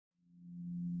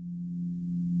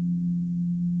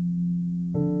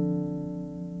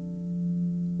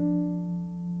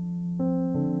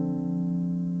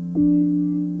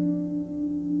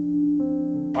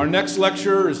Our next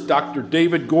lecturer is Dr.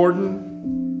 David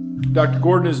Gordon. Dr.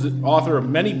 Gordon is the author of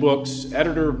many books,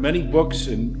 editor of many books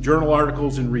and journal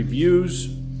articles and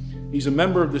reviews. He's a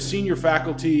member of the senior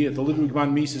faculty at the Ludwig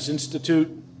von Mises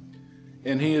Institute,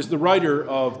 and he is the writer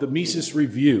of the Mises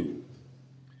Review.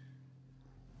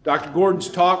 Dr. Gordon's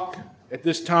talk at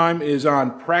this time is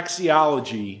on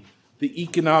praxeology, the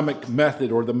economic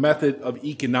method, or the method of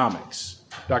economics.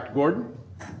 Dr. Gordon?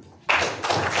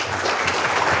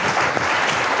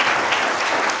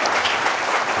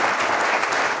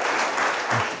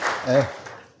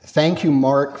 Thank you,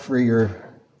 Mark, for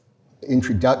your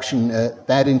introduction.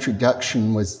 That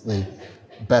introduction was the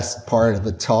best part of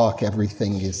the talk.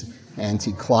 Everything is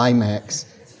anticlimax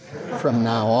from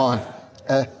now on.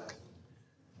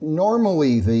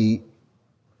 Normally, the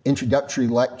introductory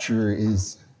lecture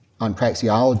is on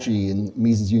praxeology in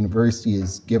Mises University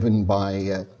is given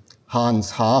by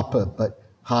Hans Hoppe, but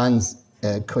Hans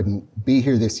couldn't be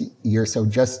here this year, so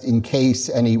just in case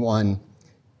anyone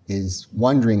is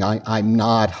wondering, I'm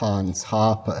not Hans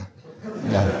Hoppe.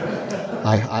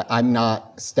 No, I'm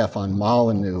not Stefan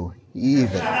Molyneux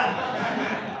either.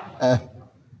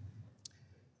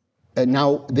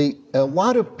 Now, a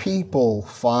lot of people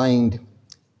find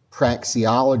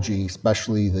praxeology,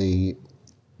 especially the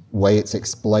way it's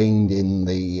explained in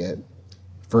the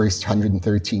first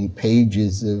 113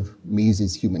 pages of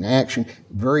Mises' Human Action,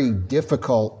 very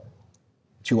difficult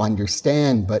to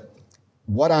understand, but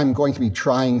what I'm going to be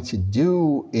trying to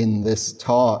do in this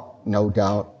talk, no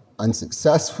doubt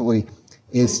unsuccessfully,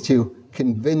 is to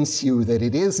convince you that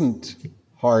it isn't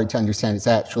hard to understand. It's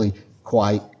actually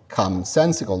quite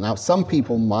commonsensical. Now, some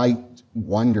people might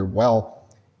wonder, well,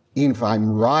 even if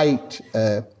I'm right,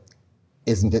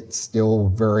 isn't it still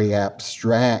very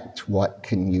abstract? What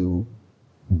can you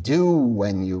do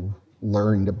when you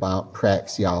learned about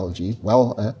praxeology?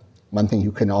 Well, one thing,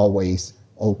 you can always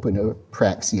open a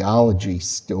praxeology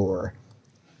store.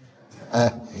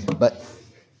 But,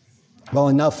 well,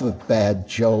 enough of bad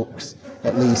jokes,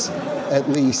 at least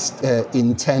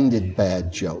intended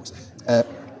bad jokes.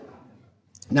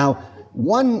 Now,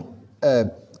 one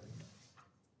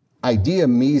idea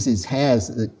Mises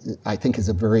has that I think is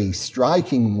a very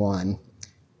striking one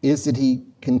is that he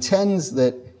contends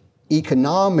that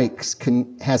economics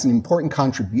has an important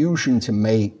contribution to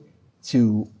make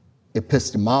to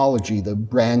epistemology, the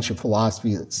branch of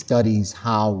philosophy that studies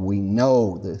how we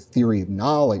know, the theory of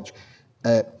knowledge.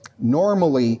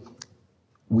 Normally,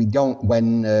 we don't,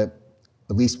 when, at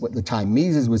least at the time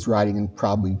Mises was writing, and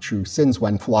probably true since,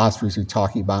 when philosophers are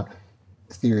talking about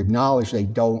theory of knowledge, they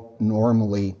don't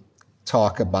normally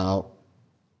talk about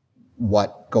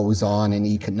what goes on in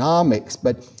economics.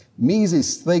 But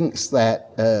Mises thinks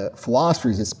that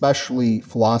philosophers, especially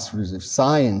philosophers of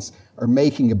science, are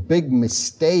making a big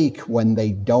mistake when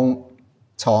they don't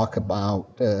talk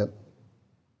about,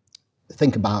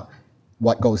 think about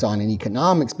what goes on in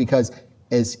economics, because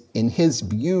as in his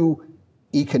view,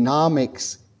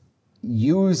 economics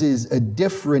uses a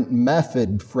different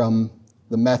method from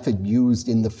the method used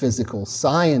in the physical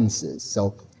sciences.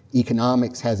 So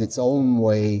economics has its own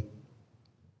way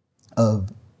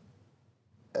of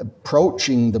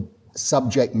approaching the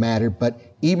subject matter,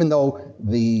 but even though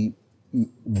the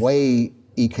way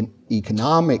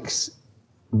economics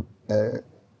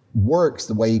works,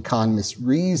 the way economists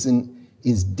reason,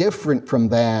 is different from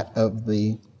that of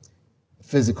the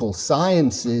physical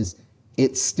sciences,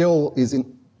 it still isn't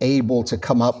able to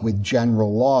come up with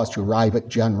general laws, to arrive at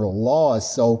general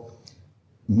laws. So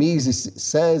Mises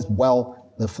says,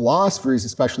 well, the philosophers,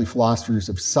 especially philosophers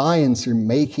of science, are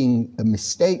making a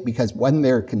mistake because when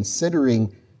they're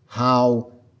considering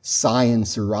how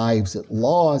science arrives at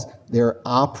laws, they're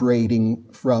operating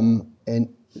from an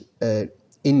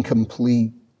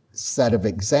incomplete set of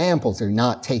examples. They're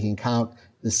not taking account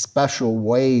the special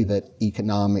way that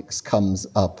economics comes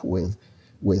up with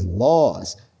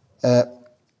laws.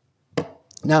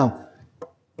 Now,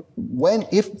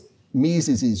 if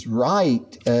Mises is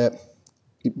right,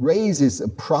 it raises a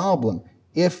problem.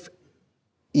 If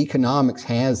economics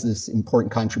has this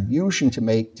important contribution to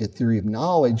make to theory of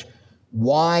knowledge,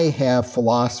 why have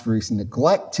philosophers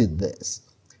neglected this?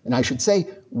 And I should say,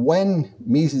 when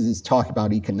Mises is talking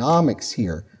about economics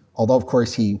here, although of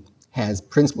course he has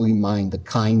principally in mind the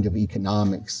kind of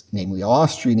economics, namely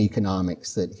Austrian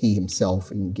economics, that he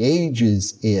himself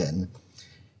engages in,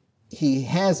 he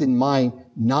has in mind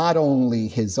not only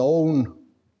his own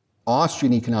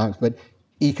Austrian economics, but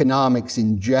economics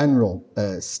in general,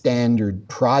 standard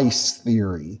price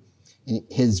theory.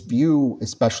 His view,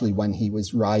 especially when he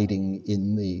was writing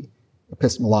in the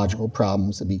epistemological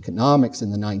problems of economics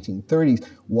in the 1930s,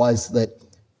 was that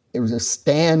it was a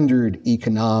standard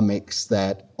economics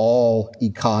that all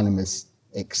economists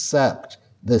accept.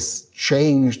 This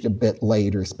changed a bit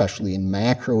later, especially in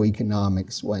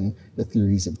macroeconomics, when the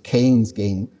theories of Keynes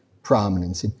gained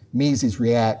prominence. And Mises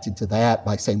reacted to that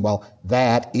by saying, well,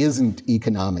 that isn't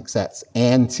economics, that's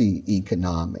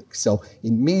anti-economics. So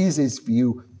in Mises'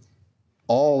 view,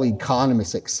 all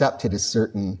economists accepted a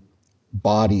certain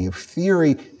body of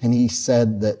theory, and he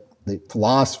said that the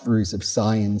philosophers of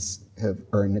science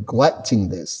are neglecting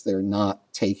this. They're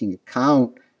not taking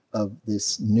account of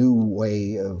this new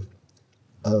way of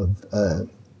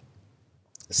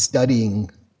studying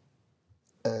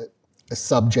a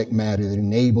subject matter that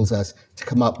enables us to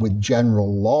come up with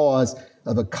general laws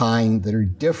of a kind that are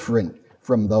different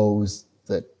from those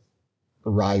that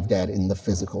arrived at in the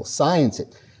physical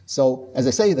sciences. So, as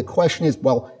I say, the question is,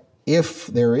 well, if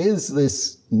there is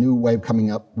this new way of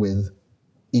coming up with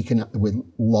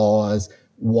laws,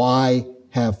 why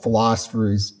have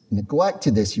philosophers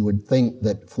neglected this? You would think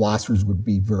that philosophers would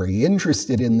be very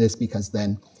interested in this, because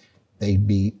then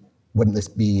wouldn't this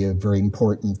be a very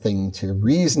important thing to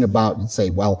reason about and say,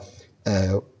 well,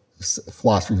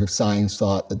 philosophers of science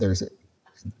thought that there's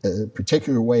a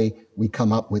particular way we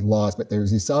come up with laws, but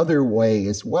there's this other way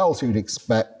as well, so you'd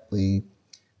expect the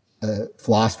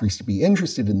philosophers to be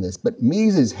interested in this. But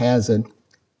Mises has a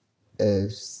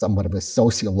somewhat of a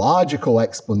sociological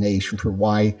explanation for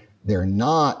why they're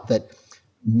not, that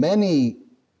many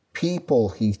people,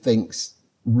 he thinks,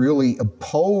 really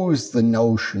oppose the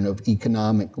notion of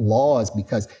economic laws,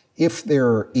 because if there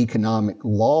are economic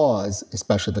laws,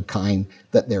 especially the kind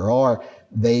that there are,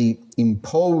 they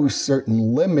impose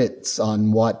certain limits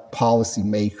on what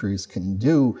policymakers can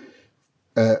do.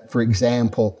 For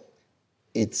example,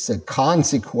 it's a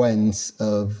consequence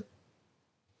of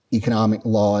economic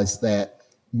laws that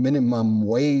minimum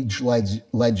wage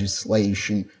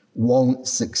legislation won't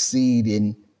succeed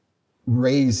in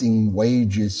raising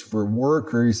wages for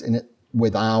workers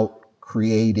without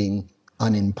creating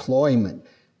unemployment.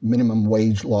 Minimum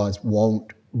wage laws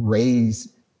won't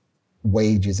raise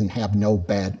wages and have no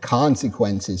bad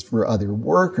consequences for other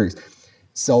workers.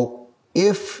 So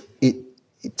if it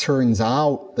turns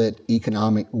out that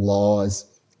economic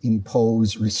laws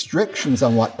impose restrictions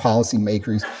on what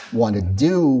policymakers want to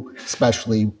do,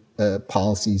 especially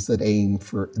policies that aim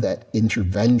for that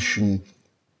intervention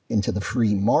into the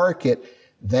free market,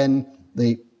 then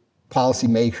the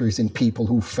policymakers and people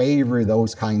who favor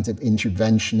those kinds of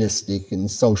interventionistic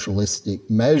and socialistic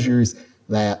measures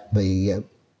that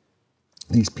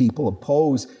these people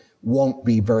oppose won't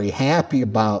be very happy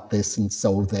about this, and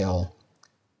so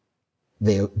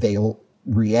they'll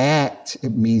react,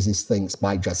 Mises thinks,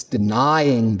 by just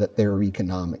denying that there are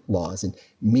economic laws. And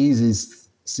Mises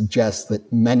suggests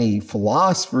that many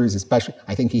philosophers, especially,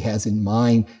 I think he has in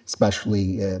mind,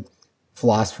 especially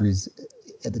philosophers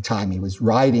at the time he was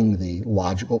writing, the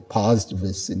logical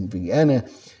positivists in Vienna,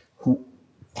 who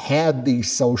had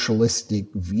these socialistic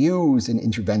views and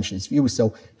interventionist views,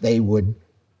 so they would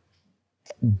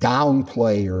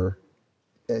downplay or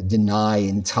deny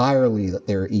entirely that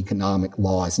there are economic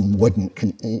laws, and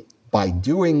by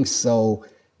doing so,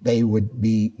 they would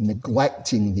be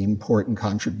neglecting the important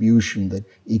contribution that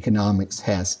economics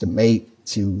has to make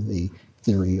to the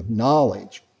theory of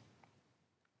knowledge.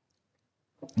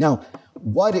 Now,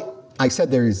 I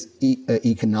said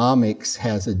economics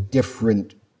has a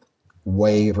different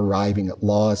way of arriving at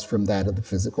laws from that of the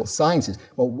physical sciences.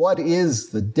 Well, what is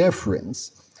the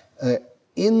difference?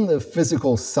 In the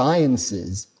physical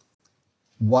sciences,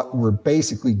 what we're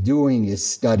basically doing is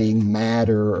studying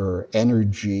matter or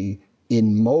energy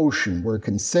in motion. We're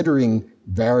considering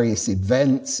various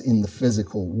events in the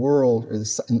physical world, or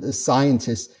the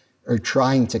scientists are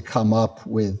trying to come up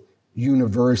with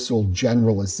universal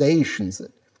generalizations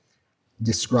that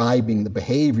describing the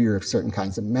behavior of certain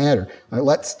kinds of matter. Now,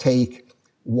 let's take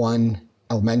one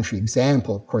elementary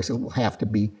example. Of course, it will have to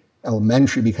be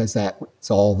elementary because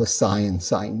that's all the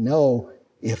science I know,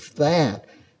 if that.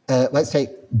 Let's take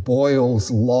Boyle's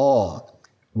law,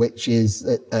 which is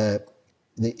that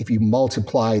if you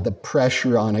multiply the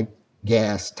pressure on a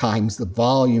gas times the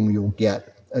volume, you'll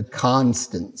get a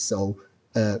constant. So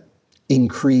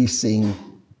increasing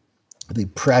the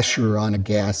pressure on a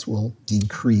gas will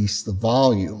decrease the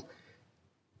volume.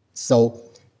 So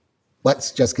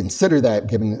let's just consider that,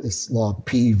 given this law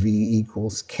PV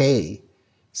equals K.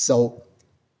 So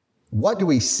what do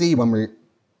we see when we're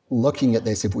looking at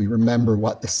this, if we remember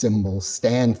what the symbols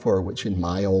stand for, which in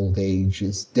my old age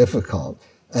is difficult?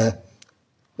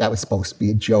 That was supposed to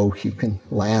be a joke. You can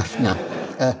laugh now.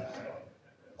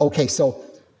 Okay, so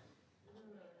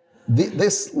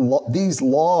these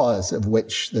laws, of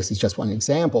which this is just one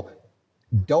example,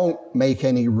 don't make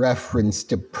any reference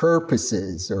to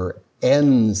purposes or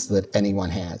ends that anyone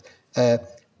has.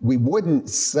 We wouldn't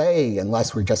say,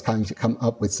 unless we're just trying to come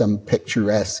up with some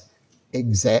picturesque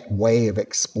exact way of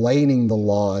explaining the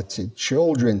law to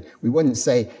children, we wouldn't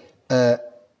say the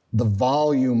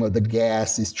volume of the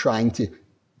gas is trying to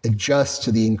adjust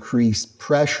to the increased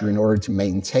pressure in order to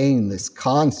maintain this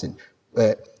constant.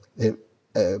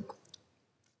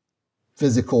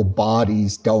 Physical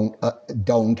bodies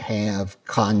don't have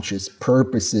conscious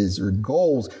purposes or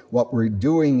goals. What we're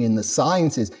doing in the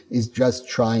sciences is just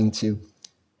trying to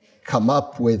come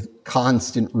up with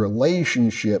constant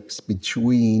relationships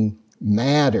between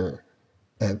matter,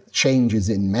 changes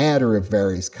in matter of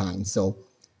various kinds. So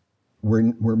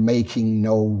we're making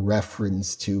no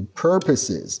reference to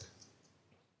purposes.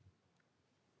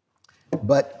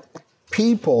 But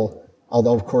people,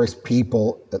 although of course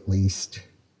people, at least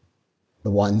the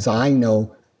ones I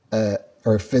know,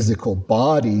 are physical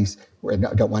bodies, where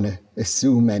I don't want to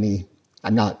assume any,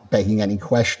 I'm not begging any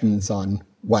questions on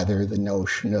whether the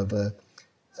notion of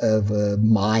a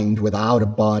mind without a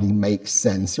body makes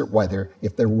sense, or whether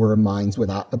if there were minds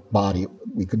without a body,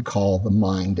 we could call the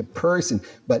mind a person.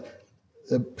 But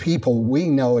the people we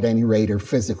know at any rate are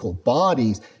physical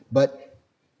bodies, but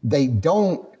they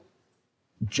don't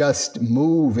just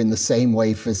move in the same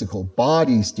way physical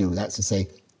bodies do. That's to say,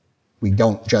 we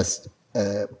don't just,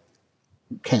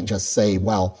 can't just say,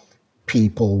 well,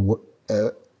 people,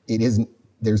 it isn't,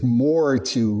 there's more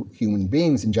to human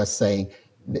beings than just saying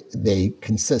they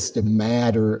consist of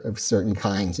matter of certain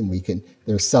kinds and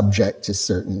they're subject to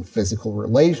certain physical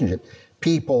relationships.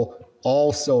 People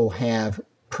also have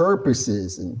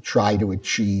purposes and try to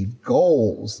achieve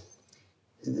goals.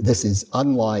 This is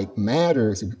unlike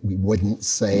matter. We wouldn't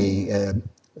say,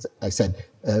 as I said,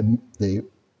 the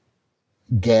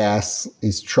gas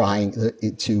is trying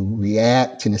to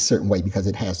react in a certain way because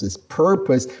it has this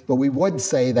purpose, but we would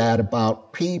say that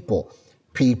about people.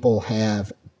 People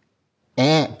have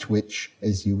act, which,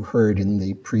 as you heard in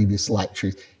the previous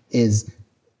lectures, is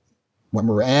when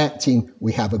we're acting,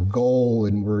 we have a goal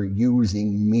and we're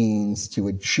using means to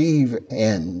achieve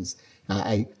ends.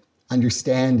 I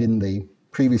understand in the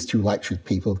previous two lectures,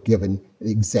 people have given the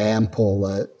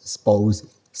example,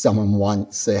 suppose someone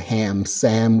wants a ham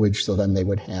sandwich, so then they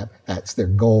would have, that's their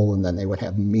goal, and then they would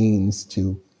have means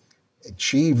to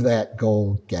achieve that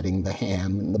goal, getting the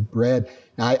ham and the bread.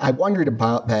 Now, I wondered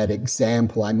about that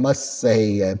example. I must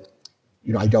say,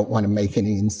 I don't want to make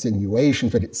any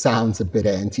insinuations, but it sounds a bit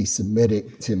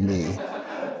anti-Semitic to me.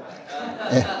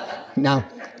 Now,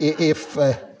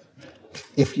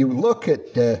 if you look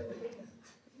at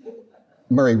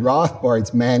Murray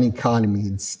Rothbard's Man, Economy,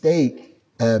 and State,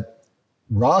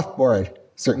 Rothbard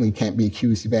certainly can't be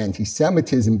accused of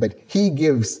anti-Semitism, but he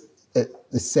gives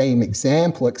the same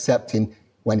example, except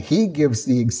when he gives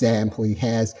the example, he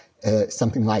has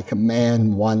something like a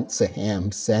man wants a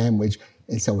ham sandwich,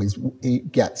 and so he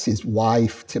gets his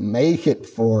wife to make it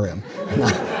for him. And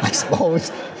I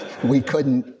suppose we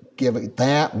couldn't give it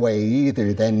that way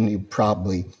either. Then you'd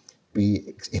probably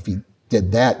be, if he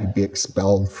did that, you'd be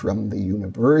expelled from the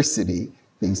university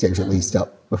these days, at least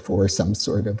up before some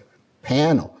sort of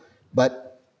panel.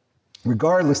 But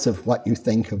regardless of what you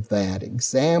think of that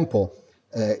example,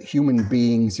 human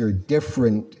beings are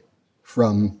different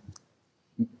from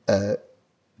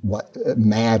what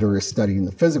matter is studied in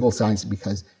the physical sciences,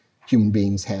 because human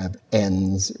beings have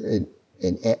ends and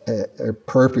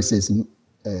purposes, and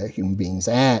human beings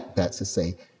act, that's to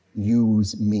say,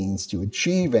 use means to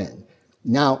achieve end.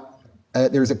 Now,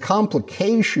 there's a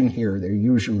complication here. There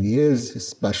usually is,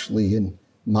 especially in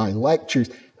my lectures.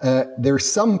 There are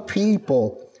some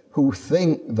people who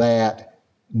think that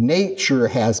nature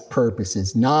has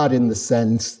purposes, not in the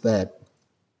sense that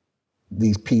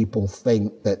these people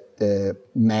think that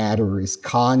matter is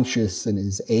conscious and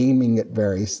is aiming at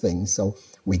various things. So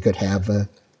we could have a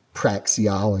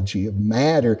praxeology of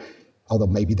matter, although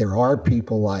maybe there are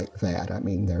people like that. I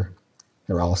mean, there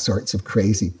are all sorts of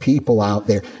crazy people out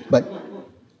there. But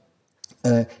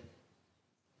the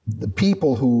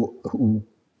people who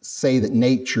say that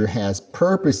nature has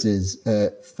purposes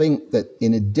think that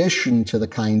in addition to the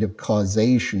kind of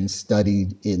causation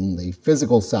studied in the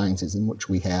physical sciences, in which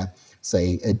we have,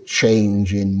 say, a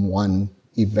change in one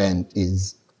event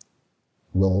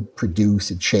will produce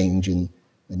a change in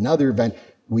another event,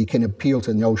 we can appeal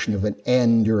to the notion of an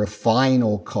end or a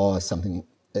final cause, something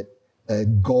that a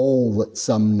goal that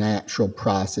some natural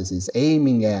process is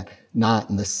aiming at, not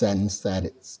in the sense that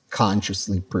it's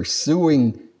consciously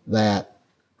pursuing that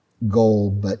goal,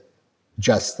 but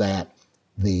just that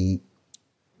the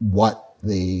what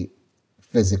the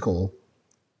physical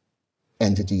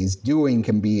entity is doing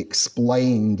can be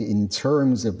explained in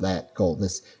terms of that goal.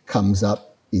 This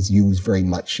is used very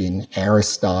much in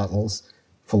Aristotle's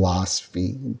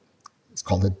philosophy. It's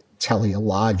called a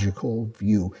teleological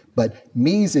view. But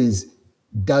Mises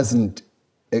doesn't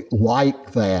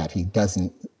like that. He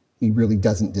really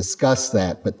doesn't discuss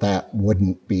that, but that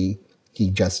wouldn't be,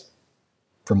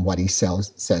 from what he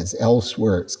says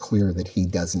elsewhere, it's clear that he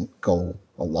doesn't go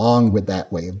along with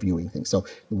that way of viewing things. So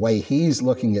the way he's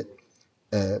looking at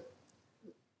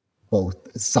both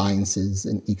sciences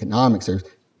and economics, there's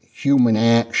human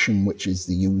action, which is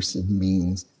the use of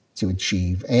means to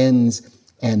achieve ends,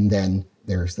 and then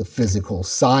there's the physical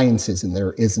sciences, and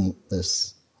there isn't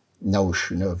this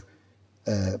notion of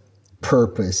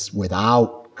purpose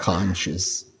without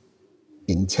conscious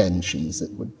intentions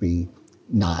that would be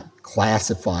not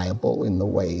classifiable in the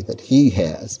way that he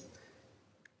has.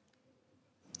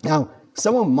 Now,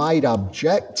 someone might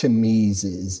object to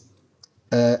Mises,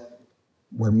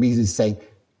 where Mises say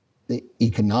the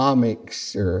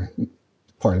economics, or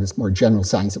part of this more general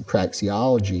science of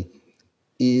praxeology,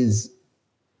 is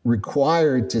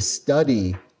required to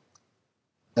study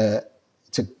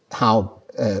how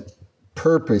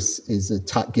purpose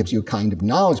gives you a kind of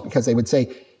knowledge, because they would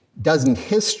say, doesn't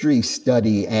history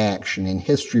study action? In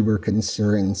history, we're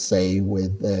concerned, say,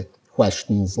 with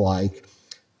questions like,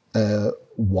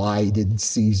 why did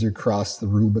Caesar cross the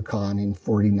Rubicon in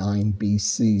 49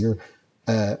 BC?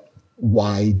 Or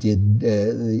why did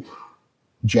the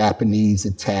Japanese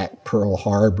attack Pearl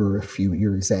Harbor a few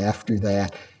years after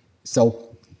that?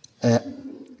 So,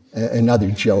 another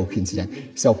joke,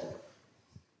 incident. So,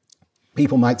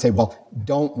 people might say, well,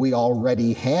 don't we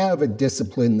already have a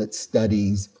discipline that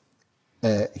studies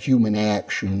human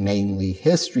action, namely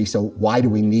history? So why do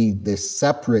we need this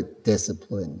separate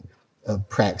discipline of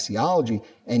praxeology?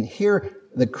 And here,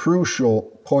 the crucial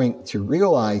point to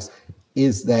realize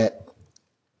is that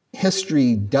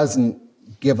history doesn't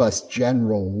give us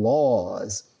general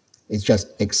laws. It's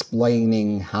just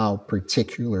explaining how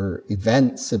particular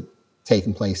events have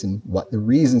taken place and what the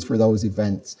reasons for those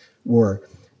events were.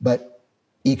 But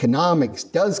economics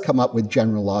does come up with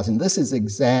general laws, and this is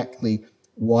exactly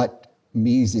what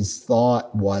Mises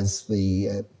thought was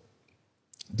the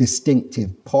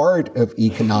distinctive part of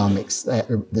economics,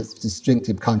 this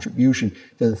distinctive contribution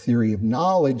to the theory of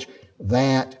knowledge,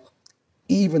 that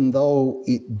even though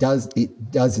it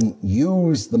doesn't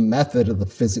use the method of the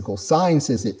physical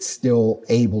sciences, it's still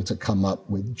able to come up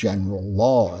with general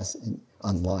laws,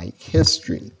 unlike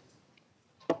history.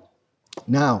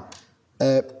 Now,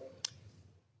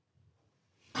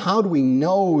 how do we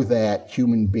know that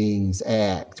human beings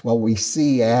act? Well, we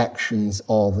see actions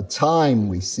all the time.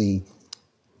 We see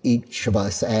each of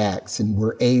us acts, and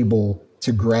we're able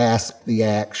to grasp the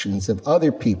actions of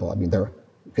other people. I mean,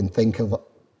 you can think of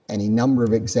any number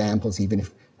of examples, even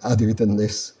if other than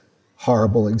this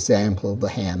horrible example of the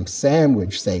ham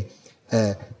sandwich. Say,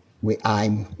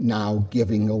 I'm now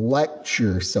giving a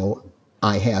lecture, so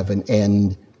I have an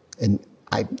end, and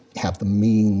I have the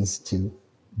means to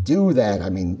do that. I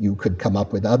mean, you could come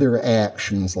up with other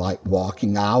actions like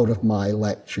walking out of my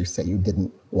lecture. Say you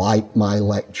didn't like my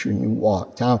lecture and you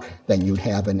walked out, then you'd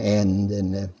have an end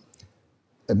and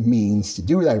a means to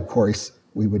do that. Of course,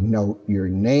 we would note your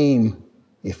name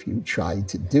if you tried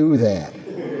to do that.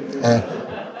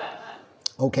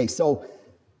 Okay, so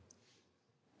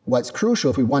what's crucial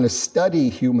if we want to study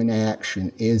human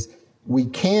action is we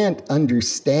can't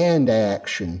understand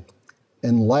action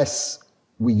unless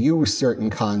we use certain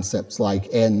concepts like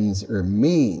ends or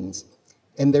means.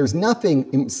 And there's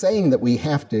nothing in saying that we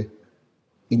have to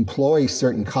employ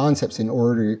certain concepts in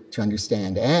order to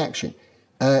understand action.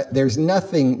 There's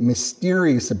nothing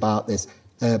mysterious about this.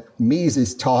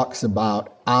 Mises talks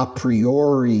about a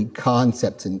priori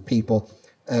concepts, and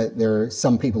there are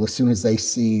some people, as soon as they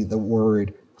see the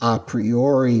word a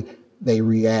priori, they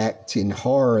react in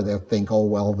horror. They'll think, oh,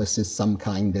 well, this is some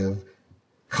kind of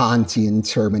Kantian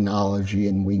terminology,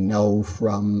 and we know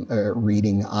from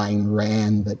reading Ayn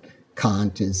Rand that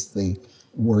Kant is the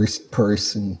worst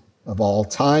person of all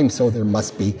time, so there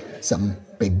must be some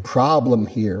big problem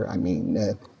here. I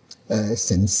mean,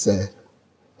 since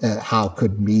how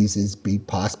could Mises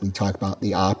possibly talk about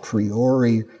the a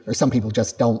priori? Or some people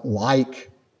just don't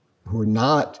like, who are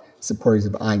not supporters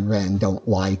of Ayn Rand, don't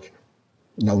like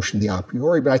the notion of the a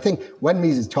priori. But I think when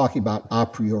Mises is talking about a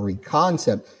priori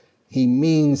concept, he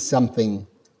means something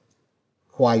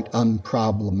quite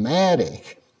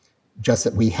unproblematic, just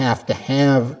that we have to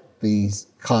have these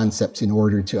concepts in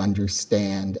order to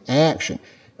understand action.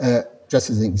 Just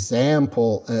as an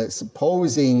example,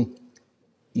 supposing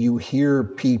you hear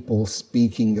people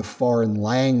speaking a foreign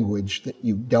language that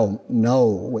you don't know,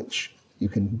 which you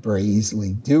can very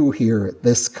easily do here at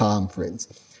this conference.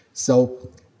 So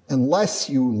unless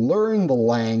you learn the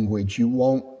language, you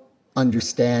won't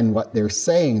understand what they're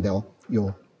saying.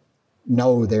 You'll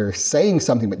know they're saying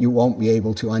something, but you won't be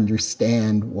able to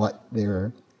understand what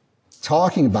they're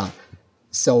talking about.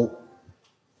 So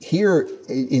here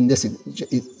in this,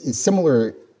 it's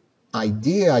similar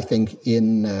idea, I think,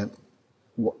 in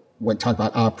when talking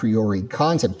about a priori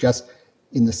concept, just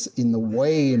in the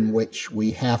way in which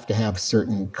we have to have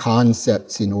certain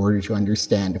concepts in order to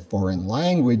understand a foreign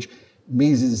language.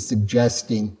 Mises is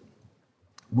suggesting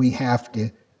we have to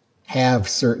have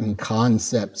certain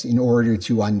concepts in order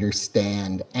to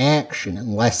understand action.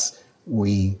 Unless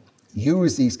we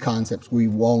use these concepts, we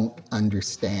won't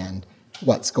understand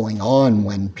what's going on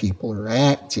when people are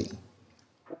acting.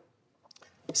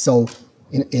 So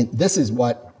this is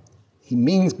what he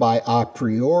means by a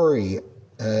priori,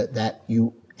 that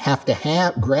you have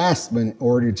to grasp in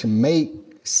order to make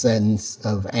sense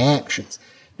of actions.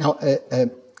 Now, a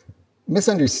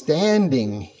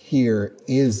misunderstanding here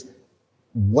is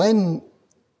when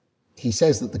he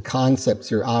says that the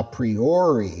concepts are a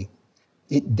priori,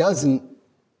 it doesn't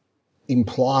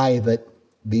imply that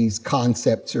these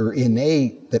concepts are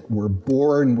innate, that we're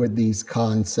born with these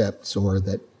concepts, or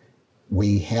that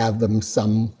we have them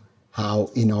somehow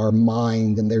in our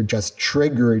mind and they're just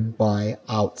triggered by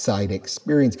outside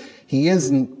experience. He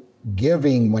isn't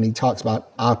giving, when he talks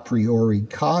about a priori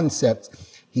concepts,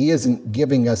 he isn't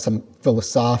giving us some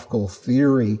philosophical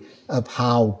theory of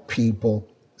how people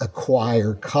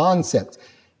acquire concepts.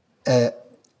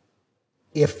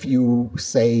 If you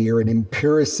say you're an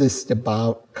empiricist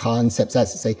about concepts,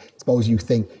 that's to say, suppose you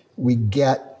think we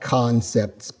get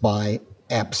concepts by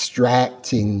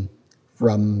abstracting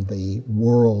from the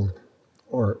world,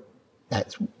 or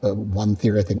that's one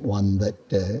theory, I think one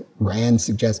that Rand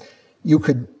suggests. You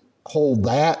could hold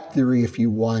that theory if you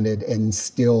wanted and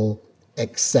still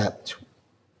accept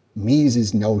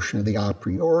Mises' notion of the a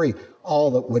priori.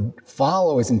 All that would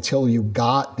follow is until you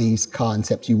got these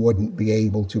concepts, you wouldn't be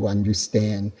able to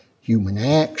understand human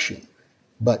action.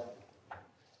 But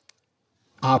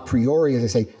a priori, as I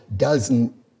say,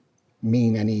 doesn't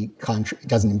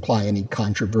imply any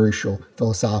controversial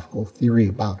philosophical theory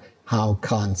about how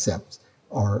concepts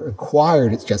are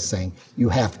acquired. It's just saying you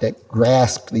have to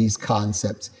grasp these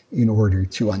concepts in order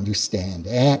to understand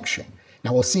action.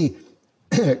 Now we'll see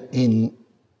in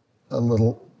a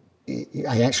little,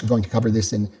 I'm actually going to cover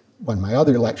this in one of my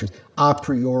other lectures. A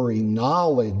priori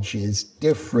knowledge is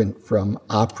different from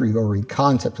a priori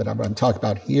concepts. What I'm talking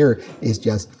about here is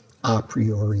just a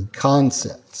priori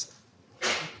concepts.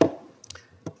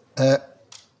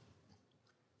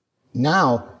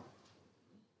 Now,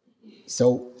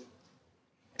 so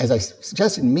as I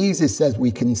suggested, Mises says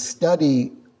we can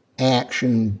study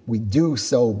action. We do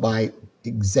so by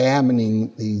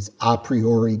examining these a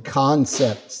priori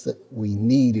concepts that we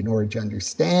need in order to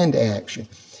understand action.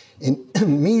 And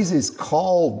Mises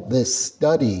called this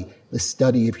study, the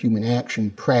study of human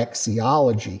action,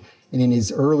 praxeology. And in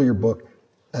his earlier book,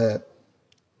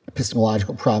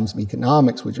 Epistemological Problems of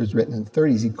Economics, which was written in the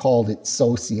 30s, he called it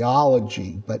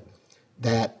sociology, but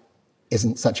that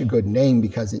isn't such a good name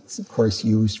because it's, of course,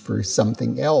 used for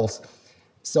something else.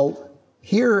 So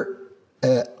here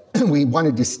we want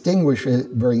to distinguish a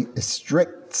very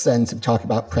strict sense of talking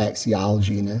about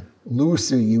praxeology and a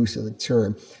looser use of the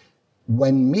term.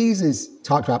 When Mises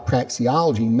talked about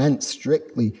praxeology, he meant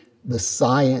strictly the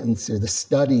science or the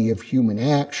study of human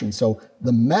action. So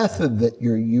the method that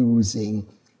you're using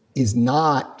is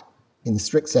not, in the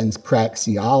strict sense,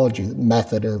 praxeology. The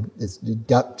method of this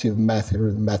deductive method,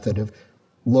 or the method of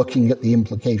looking at the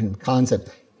implication of the concept,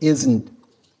 isn't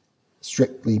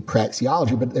strictly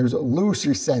praxeology, but there's a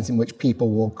looser sense in which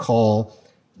people will call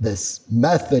this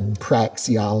method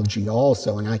praxeology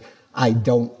also. And I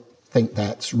don't think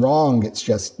that's wrong. It's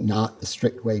just not the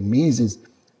strict way Mises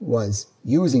was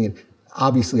using it.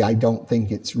 Obviously, I don't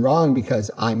think it's wrong because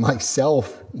I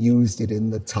myself used it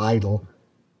in the title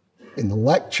in the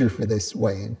lecture for this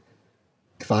way. And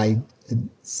if I had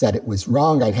said it was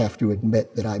wrong, I'd have to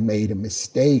admit that I made a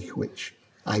mistake, which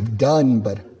I've done,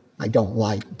 but I don't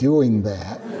like doing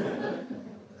that.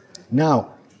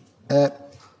 Now,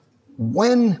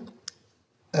 when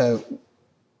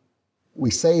we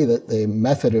say that the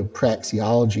method of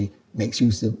praxeology makes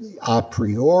use of a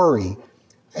priori,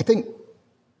 I think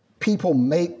people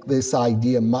make this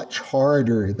idea much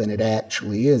harder than it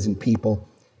actually is, and people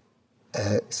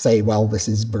say, well, this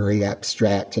is very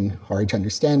abstract and hard to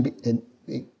understand. And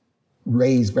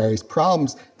raise various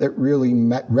problems that really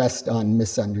rest on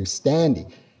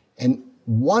misunderstanding. And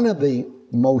one of the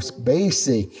most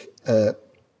basic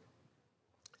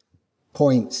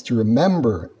points to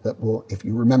remember that will, if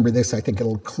you remember this, I think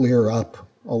it'll clear up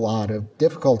a lot of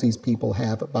difficulties people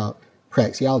have about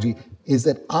praxeology, is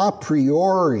that a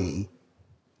priori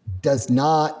does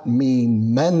not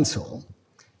mean mental.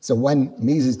 So when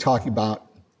Mises is talking about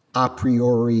a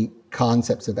priori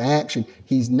concepts of action,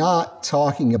 he's not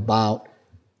talking about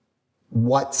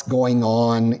what's going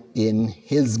on in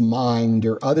his mind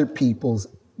or other people's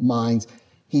minds.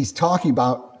 He's talking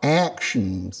about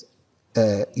actions,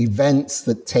 events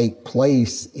that take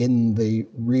place in the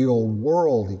real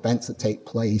world, events that take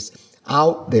place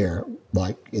out there,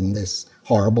 like in this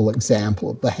horrible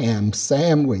example of the ham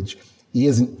sandwich. He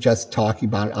isn't just talking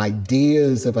about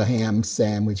ideas of a ham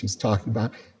sandwich, he's talking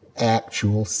about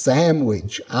actual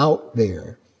sandwich out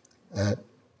there. I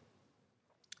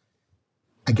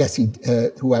guess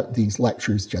whoever these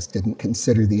lectures just didn't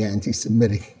consider the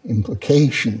anti-Semitic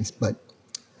implications, but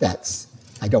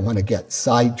I don't want to get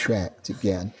sidetracked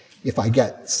again. If I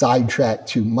get sidetracked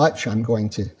too much, I'm going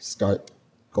to start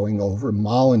going over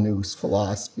Molyneux's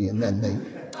philosophy, and then they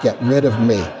get rid of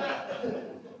me.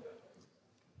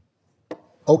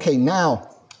 Okay, now,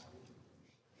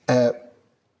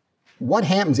 what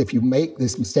happens if you make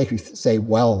this mistake? You say,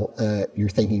 well, you're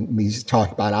thinking Mises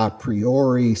talking about a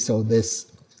priori, so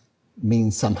this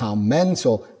means somehow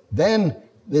mental. Then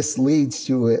this leads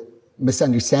to a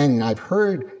misunderstanding. I've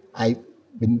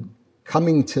been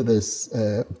coming to this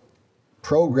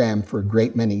program for a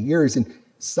great many years, and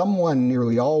someone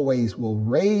nearly always will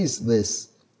raise this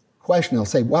question. They'll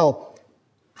say, well,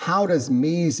 how does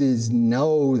Mises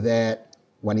know that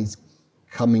when he's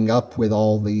coming up with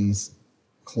all these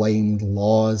claimed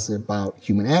laws about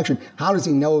human action, how does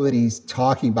he know that he's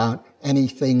talking about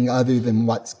anything other than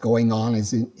what's going on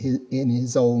in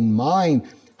his own mind?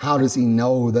 How does he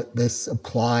know that this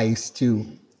applies to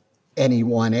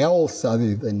anyone else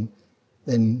other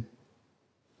than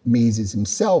Mises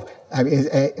himself? I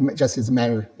mean, just as a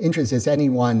matter of interest, has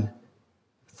anyone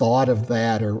thought of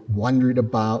that or wondered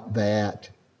about that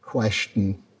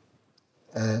question?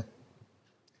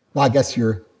 Well, I guess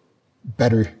you're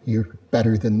better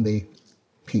than the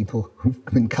people who've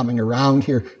been coming around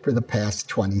here for the past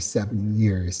 27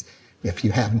 years, if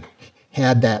you haven't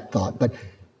had that thought. But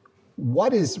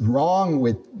what is wrong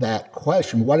with that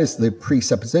question? What is the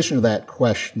presupposition of that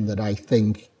question that I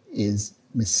think is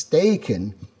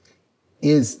mistaken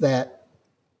is that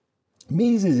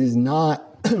Mises is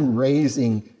not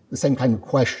raising the same kind of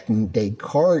question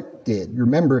Descartes did.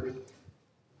 Remember,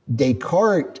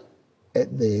 Descartes,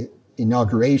 at the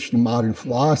inauguration of modern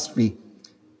philosophy,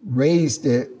 raised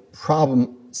a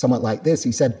problem somewhat like this.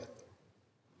 He said,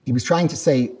 he was trying to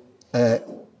say,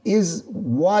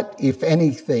 what, if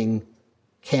anything,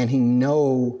 can he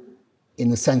know in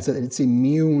the sense that it's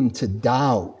immune to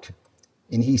doubt?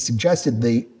 And he suggested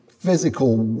the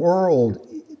physical world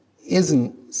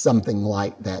isn't something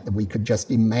like that we could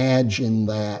just imagine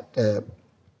that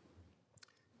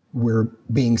we're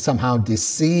being somehow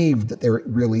deceived, that there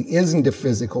really isn't a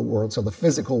physical world. So the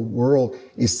physical world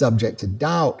is subject to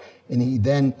doubt. And he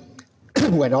then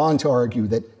went on to argue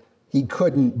that he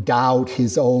couldn't doubt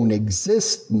his own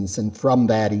existence. And from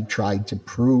that, he tried to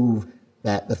prove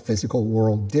that the physical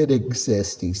world did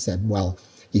exist. He said, well,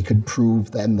 he could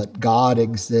prove then that God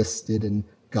existed and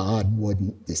God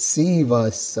wouldn't deceive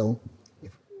us. So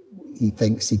if he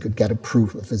thinks he could get a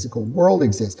proof the physical world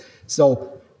exists.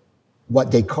 So what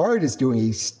Descartes is doing,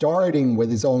 he's starting with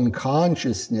his own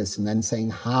consciousness and then saying,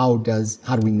 how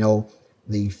do we know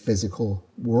the physical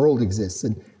world exists?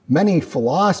 And many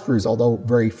philosophers, although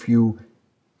very few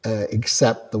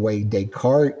accept the way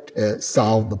Descartes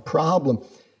solved the problem,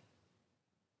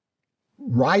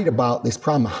 write about this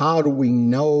problem. How do we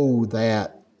know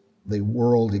that the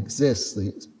world exists?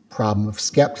 The problem of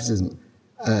skepticism.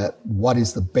 What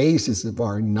is the basis of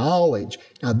our knowledge?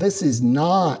 Now, this is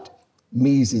not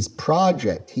Mises'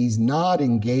 project. He's not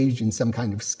engaged in some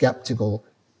kind of skeptical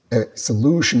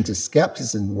solution to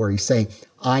skepticism where he's saying,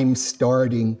 I'm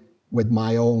starting with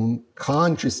my own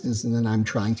consciousness and then I'm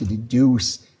trying to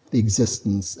deduce the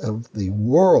existence of the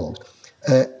world.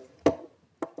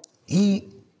 He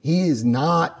is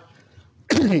not,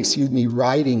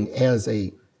 writing as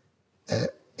a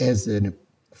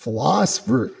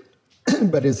philosopher,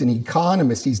 but as an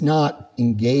economist. He's not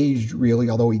engaged really,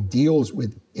 although he deals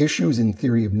with issues in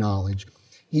theory of knowledge.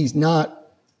 He's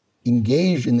not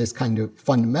engaged in this kind of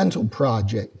fundamental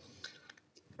project.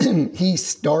 He's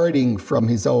starting from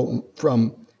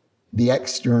the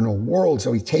external world,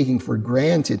 so he's taking for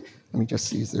granted. Let me just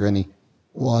see, is there any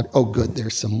Water. Oh, good.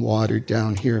 There's some water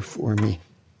down here for me.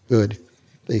 Good.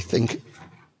 They think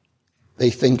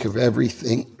of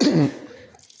everything,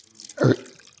 or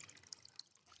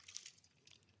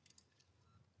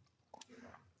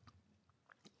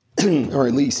or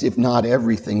at least, if not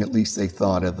everything, at least they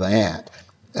thought of that.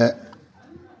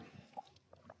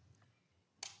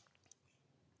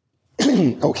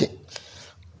 Okay.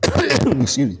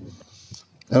 Excuse me.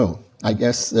 Oh, I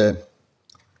guess there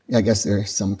are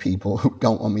some people who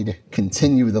don't want me to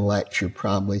continue the lecture,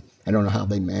 probably. I don't know how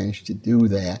they managed to do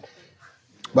that.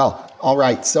 Well, all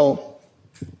right, so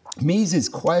Mises'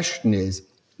 question is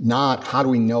not how do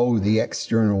we know the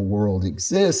external world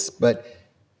exists, but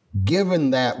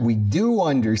given that we do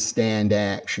understand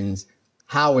actions,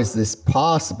 how is this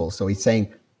possible? So he's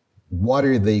saying, what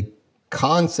are the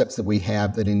concepts that we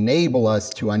have that enable us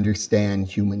to understand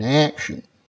human action?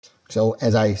 So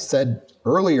as I said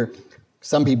earlier,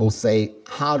 some people say,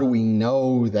 how do we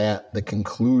know that the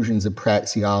conclusions of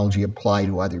praxeology apply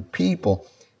to other people?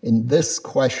 And this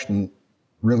question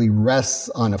really rests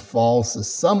on a false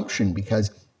assumption,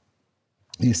 because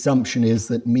the assumption is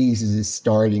that Mises is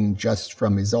starting just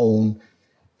from his own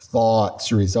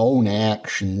thoughts or his own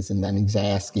actions, and then he's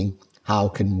asking, how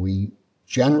can we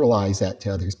generalize that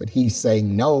to others? But he's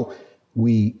saying, no,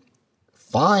 we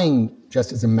find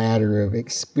just as a matter of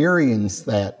experience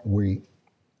that we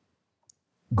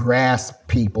grasp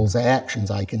people's actions.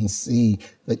 I can see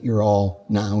that you're all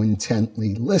now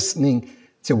intently listening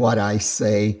to what I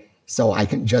say, so I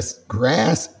can just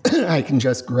grasp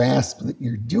that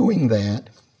you're doing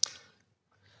that.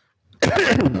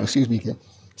 Excuse me.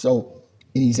 So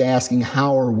he's asking,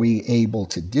 how are we able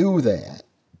to do that?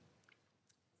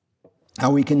 How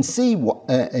we can see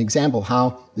an example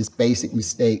how this basic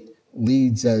mistake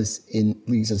leads us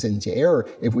into error.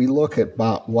 If we look at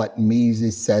about what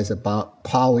Mises says about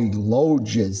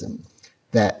polylogism,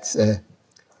 that's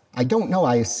I don't know.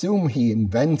 I assume he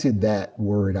invented that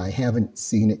word. I haven't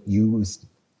seen it used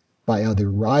by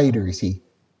other writers.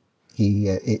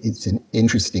 It's an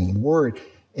interesting word,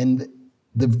 and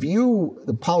the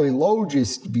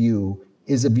polylogist view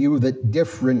is a view that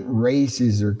different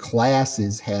races or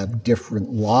classes have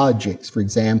different logics. For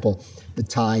example, the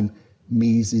time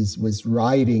Mises was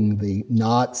writing, the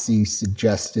Nazis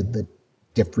suggested that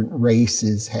different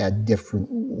races had different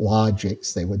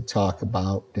logics. They would talk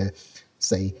about,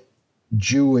 say,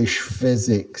 Jewish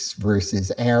physics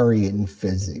versus Aryan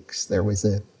physics. There was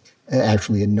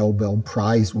actually a Nobel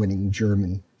Prize-winning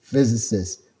German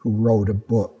physicist who wrote a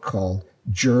book called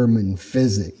German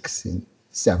Physics in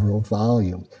several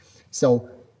volumes. So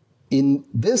in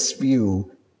this view,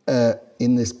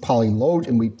 in this polylogism,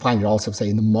 and we find it also, say,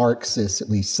 in the Marxists, at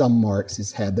least some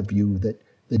Marxists had the view that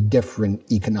the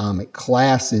different economic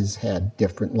classes had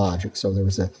different logic. So there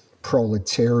was a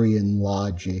proletarian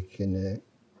logic and a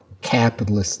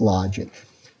capitalist logic.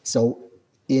 So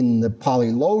in the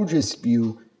polylogist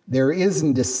view, there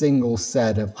isn't a single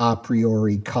set of a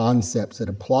priori concepts that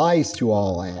applies to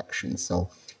all actions. So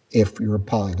if you're a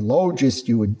polylogist,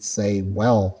 you would say,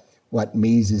 well, what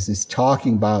Mises is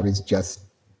talking about is just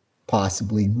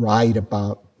possibly right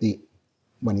about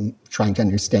when he's trying to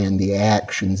understand the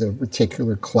actions of a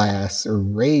particular class or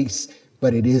race,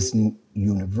 but it isn't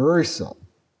universal.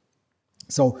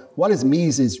 So what does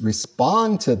Mises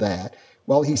respond to that?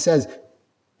 Well, he says,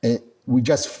 we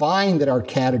just find that our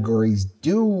categories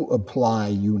do apply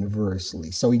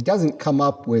universally. So he doesn't come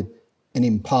up with an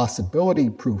impossibility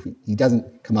proof. He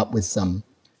doesn't come up with some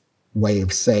way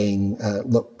of saying,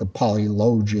 look, the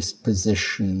polylogist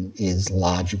position is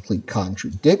logically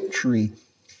contradictory.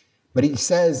 But he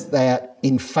says that,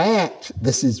 in fact,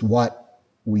 this is what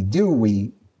we do.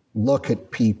 We look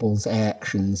at people's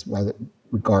actions,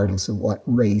 regardless of what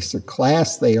race or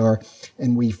class they are,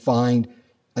 and we find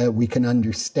we can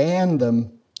understand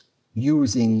them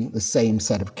using the same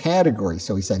set of categories.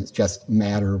 So he said it's just a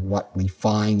matter of what we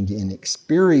find in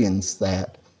experience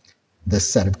that this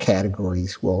set of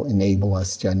categories will enable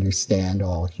us to understand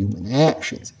all human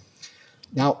actions.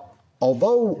 Now,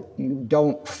 although you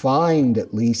don't find,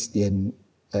 at least in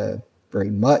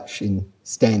very much in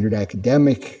standard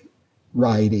academic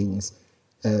writings,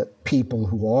 people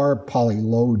who are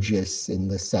polylogists in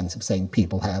the sense of saying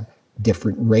people have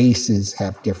different races,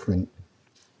 have different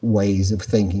ways of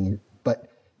thinking.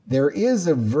 But there is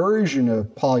a version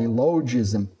of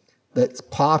polylogism that's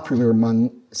popular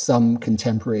among some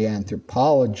contemporary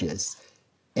anthropologists,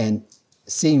 and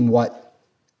seeing what's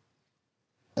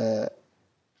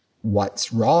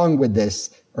wrong with this,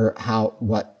 or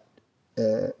what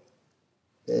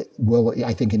will,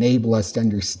 I think, enable us to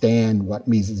understand what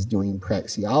Mises is doing in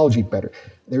praxeology better.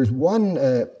 There's one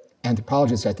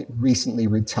anthropologist, I think recently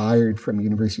retired from the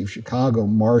University of Chicago,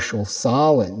 Marshall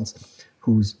Solins,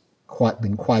 who's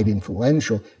been quite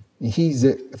influential.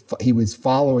 He was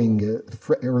following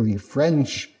early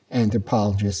French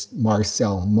anthropologist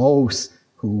Marcel Mauss,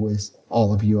 who was,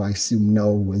 all of you I assume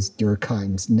know, was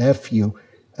Durkheim's nephew.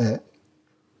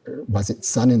 Was it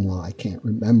son-in-law? I can't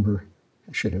remember.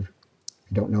 I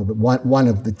don't know, but one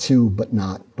of the two, but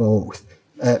not both.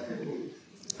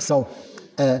 Solins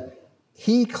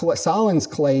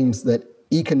claims that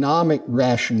economic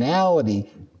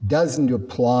rationality doesn't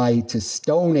apply to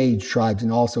Stone Age tribes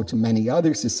and also to many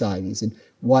other societies. And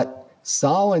what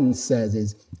Solins says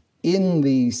is, in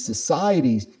these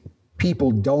societies, people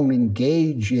don't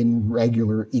engage in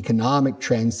regular economic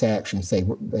transactions. They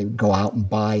go out and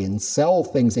buy and sell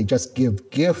things. They just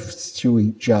give gifts to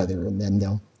each other, and then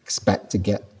they'll expect to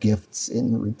get gifts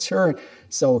in return.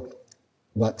 So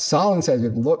what Solins says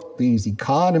is, look, these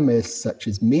economists such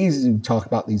as Mises who talk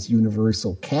about these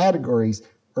universal categories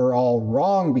are all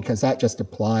wrong, because that just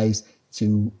applies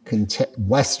to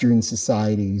Western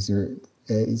societies, or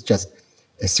it's just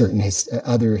a certain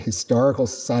other historical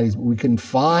societies. We can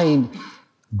find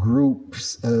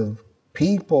groups of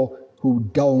people who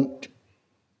don't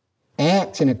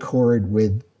act in accord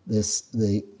with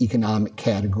the economic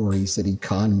categories that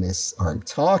economists are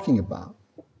talking about.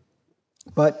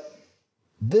 But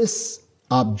this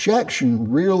objection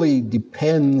really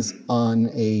depends on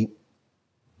a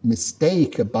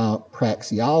mistake about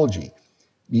praxeology,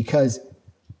 because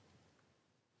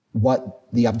what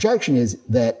the objection is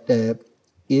that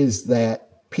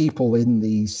people in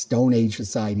these Stone Age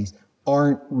societies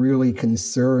aren't really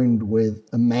concerned with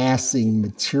amassing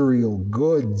material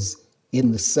goods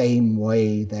in the same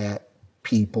way that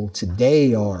people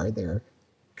today are. They're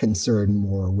concerned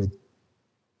more with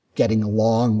getting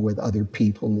along with other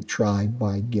people in the tribe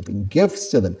by giving gifts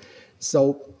to them.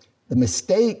 So the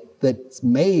mistake that's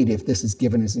made, if this is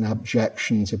given as an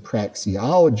objection to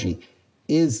praxeology,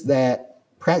 is that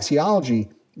praxeology,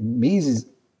 Mises,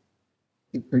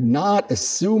 are not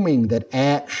assuming that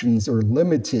actions are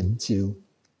limited to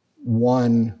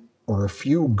one or a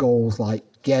few goals like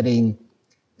getting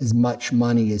as much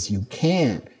money as you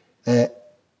can.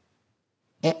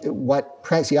 What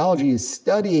praxeology is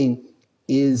studying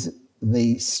is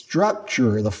the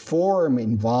structure, the form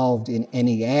involved in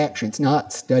any action. It's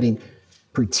not studying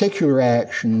particular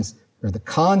actions or the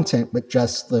content, but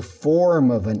just the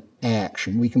form of an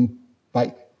action. We can,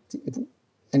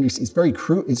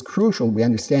 it's crucial we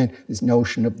understand this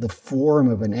notion of the form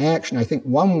of an action. I think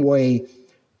one way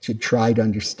to try to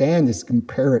understand this,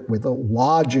 compare it with a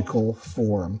logical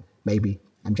form. Maybe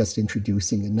I'm just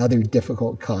introducing another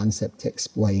difficult concept to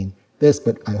explain this,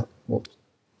 but I will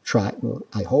try. Well,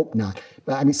 I hope not.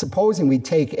 But I mean, supposing we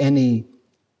take any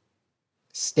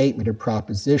statement or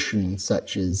proposition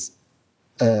such as,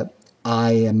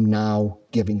 I am now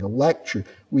giving a lecture,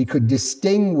 we could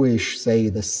distinguish, say,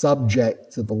 the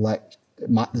subject of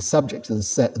the subject of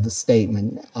the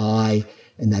statement, I,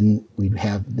 and then we'd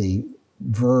have the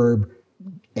verb,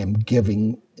 am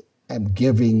giving, and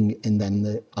then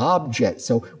the object.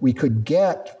 So we could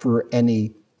get, for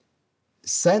any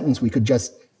sentence, we could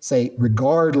just say,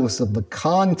 regardless of the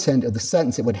content of the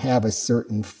sentence, it would have a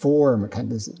certain form, a kind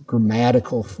of this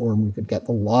grammatical form. We could get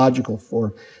the logical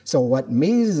form. So what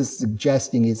Mises is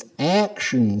suggesting is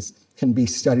actions can be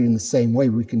studied in the same way.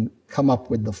 We can come up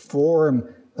with the form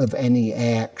of any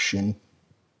action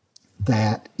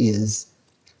that is.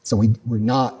 So we're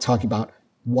not talking about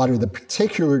what are the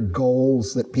particular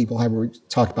goals that people have. We're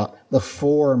talking about the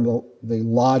form, the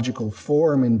logical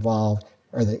form involved,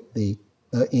 or the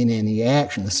in any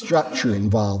action, the structure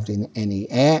involved in any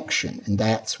action. And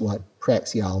that's what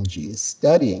praxeology is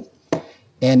studying.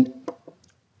 And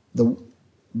the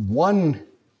one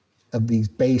of these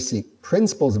basic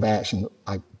principles of action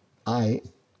I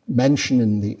mentioned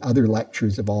in the other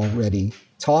lectures have already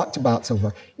talked about so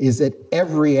far, is that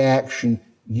every action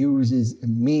uses a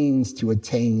means to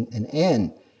attain an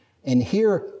end. And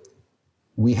here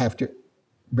we have to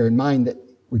bear in mind that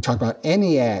we talk about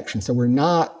any action, so we're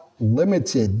not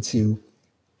limited to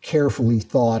carefully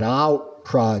thought out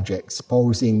projects.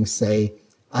 Supposing, say,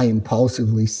 I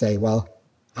impulsively say, well,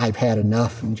 I've had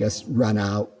enough and just run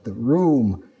out the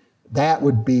room. That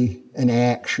would be an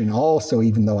action also,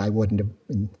 even though I wouldn't have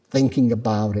been thinking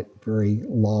about it very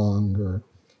long, or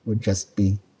would just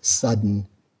be sudden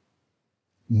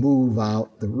move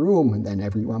out the room, and then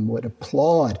everyone would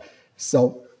applaud.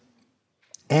 So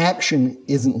action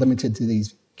isn't limited to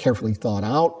these carefully thought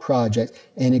out projects.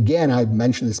 And again, I've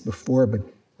mentioned this before, but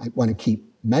I want to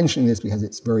keep mentioning this because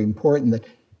it's very important, that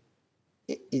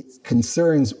it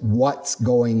concerns what's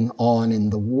going on in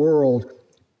the world,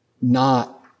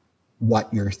 not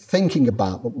what you're thinking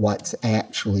about, but what's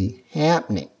actually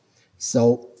happening.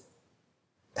 So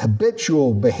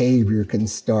habitual behavior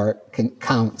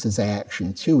counts as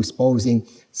action too. Supposing,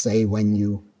 say, when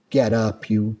you get up,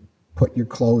 you put your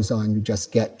clothes on, you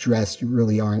just get dressed, you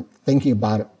really aren't thinking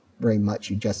about it very much,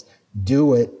 you just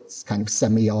do it, it's kind of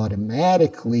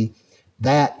semi-automatically,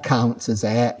 that counts as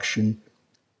action.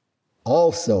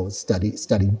 Also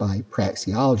studied by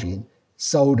praxeology, and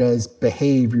so does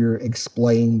behavior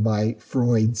explained by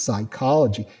Freud's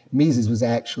psychology. Mises was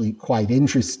actually quite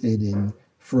interested in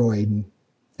Freud.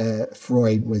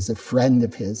 Freud was a friend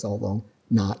of his, although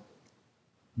not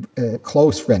a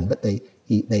close friend, but they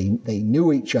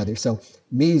knew each other. So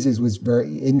Mises was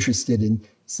very interested in,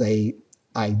 say,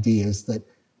 ideas that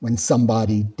when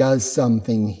somebody does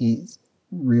something, he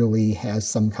really has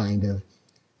some kind of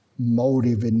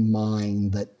motive in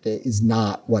mind that is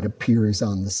not what appears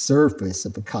on the surface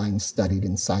of a kind studied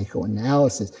in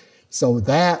psychoanalysis. So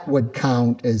that would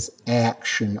count as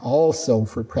action also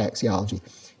for praxeology.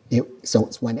 So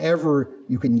it's whenever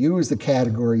you can use the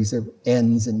categories of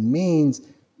ends and means,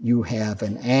 you have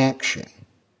an action.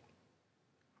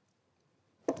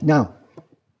 Now,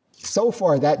 so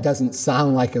far that doesn't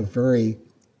sound like a very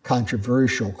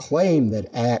controversial claim that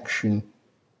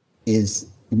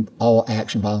all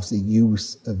action involves the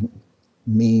use of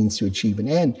means to achieve an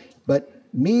end. But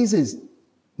Mises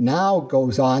now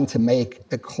goes on to make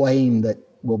a claim that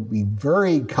will be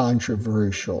very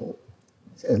controversial,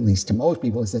 at least to most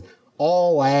people, is that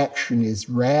all action is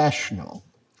rational.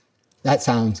 That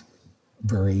sounds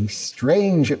very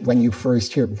strange when you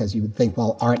first hear it, because you would think,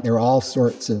 well, aren't there all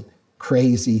sorts of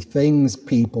crazy things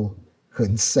people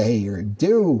could say or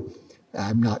do?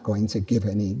 I'm not going to give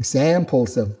any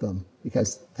examples of them,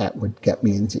 because that would get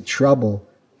me into trouble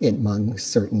among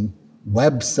certain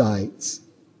websites.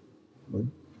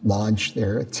 Would launch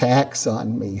their attacks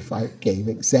on me if I gave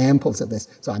examples of this.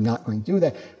 So I'm not going to do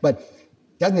that. But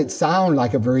doesn't it sound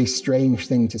like a very strange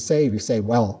thing to say if you say,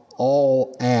 well,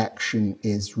 all action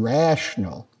is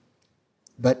rational?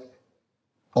 But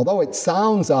although it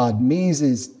sounds odd,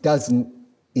 Mises doesn't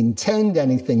intend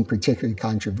anything particularly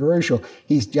controversial.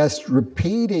 He's just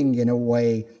repeating, in a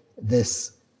way,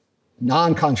 this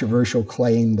non-controversial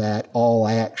claim that all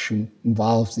action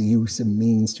involves the use of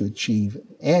means to achieve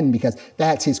an end, because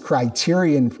that's his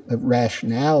criterion of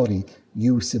rationality,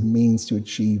 use of means to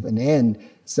achieve an end.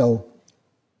 So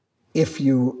if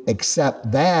you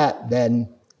accept that, then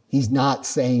he's not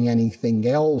saying anything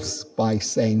else by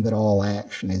saying that all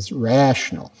action is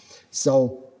rational.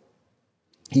 So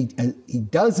he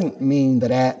doesn't mean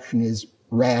that action is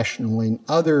rational in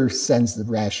other senses of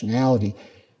rationality.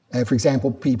 For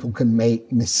example, people can make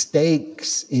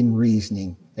mistakes in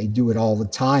reasoning. They do it all the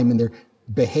time, and they're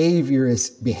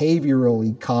behavioral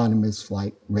economists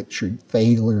like Richard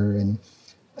Thaler and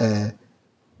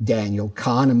Daniel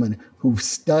Kahneman, who've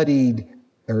studied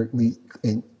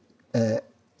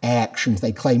actions.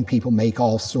 They claim people make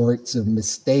all sorts of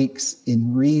mistakes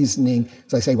in reasoning.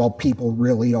 So they say, well, people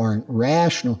really aren't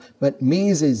rational. But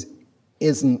Mises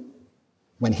isn't,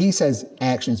 when he says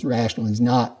action is rational, he's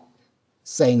not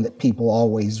saying that people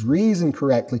always reason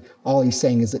correctly. All he's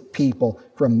saying is that people,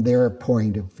 from their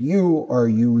point of view, are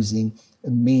using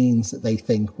means that they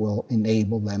think will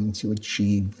enable them to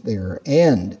achieve their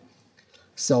end.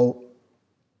 So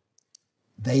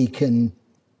they can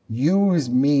use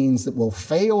means that will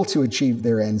fail to achieve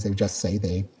their ends. They just say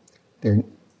they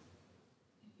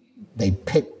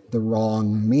picked the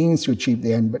wrong means to achieve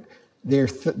the end, but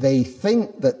they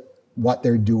think that what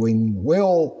they're doing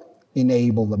will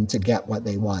enable them to get what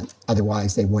they want.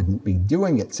 Otherwise, they wouldn't be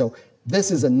doing it. So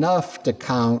this is enough to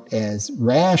count as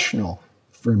rational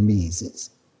for Mises.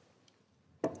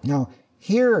 Now,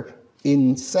 here,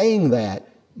 in saying that,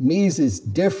 Mises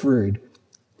differed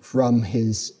from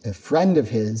a friend of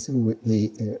his,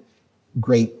 the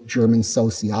great German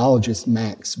sociologist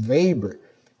Max Weber.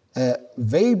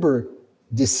 Weber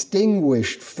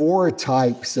distinguished 4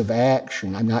 types of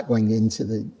action. I'm not going into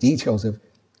the details of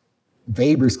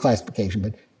Weber's classification,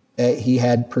 but he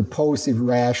had purposive,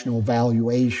 rational,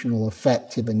 valuational,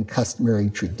 affective, and customary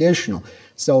traditional.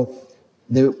 So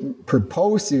the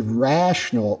purposive,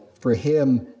 rational for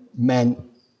him meant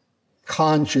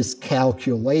conscious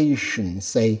calculation.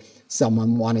 Say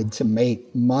someone wanted to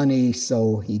make money,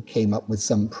 so he came up with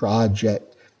some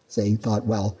project. Say he thought,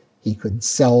 well, he could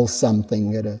sell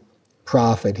something at a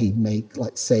profit. He'd make,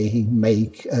 let's say he'd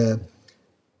make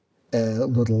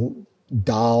little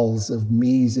dolls of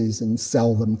Mises and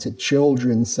sell them to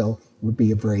children, so it would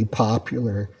be a very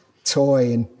popular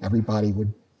toy and everybody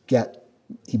would get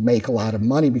he'd make a lot of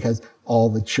money because all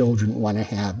the children want to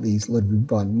have these Ludwig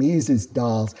von Mises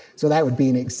dolls. So that would be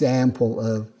an example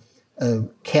of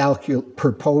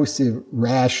purposive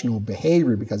rational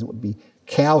behavior, because it would be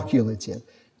calculative.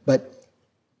 But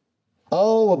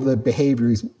all of the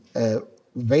behaviors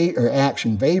or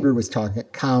action Weber was talking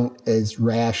count as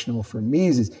rational for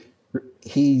Mises.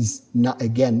 He's not,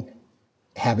 again,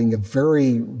 having a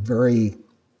very, very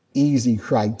easy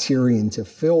criterion to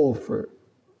fulfill for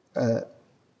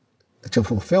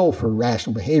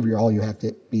rational behavior. All you have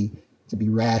to be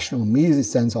rational in Mises'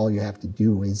 sense, all you have to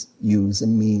do is use a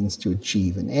means to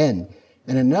achieve an end.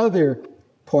 And another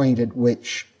point at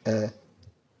which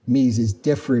Mises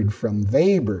differed from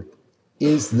Weber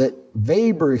is that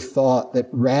Weber thought that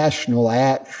rational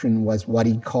action was what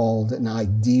he called an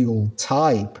ideal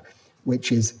type,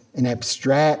 which is an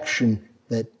abstraction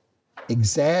that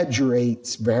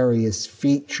exaggerates various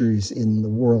features in the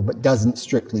world but doesn't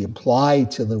strictly apply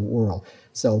to the world.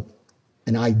 So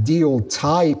an ideal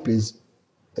type is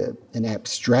an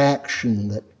abstraction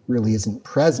that really isn't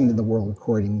present in the world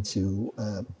according to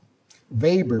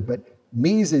Weber. But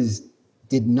Mises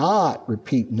did not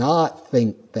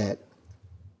think that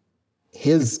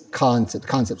his concepts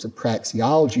of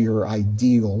praxeology are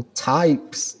ideal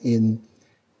types in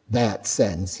that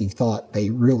sense. He thought they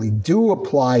really do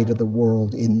apply to the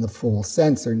world in the full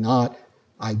sense. They're not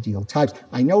ideal types.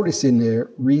 I notice in a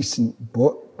recent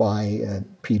book by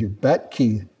Peter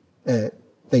Boettke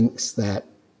thinks that,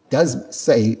 does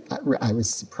say, I was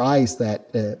surprised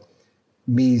that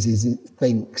Mises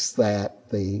thinks that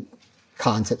the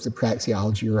concepts of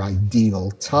praxeology are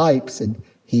ideal types, and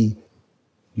you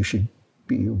should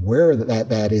be aware that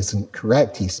that isn't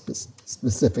correct. He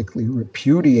specifically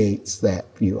repudiates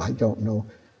that view. I don't know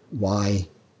why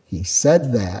he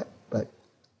said that, but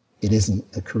it isn't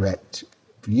a correct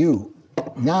view.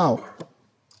 Now,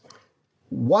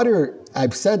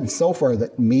 I've said so far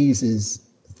that Mises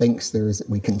thinks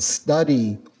we can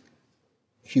study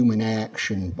human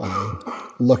action by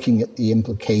looking at the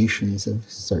implications of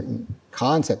certain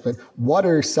concepts. But what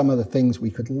are some of the things we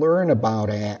could learn about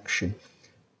action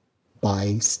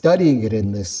by studying it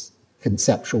in this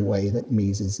conceptual way that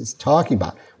Mises is talking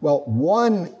about? Well,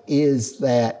 one is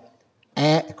that,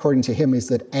 according to him, is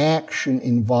that action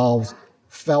involves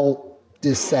felt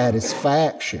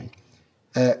dissatisfaction.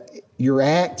 You're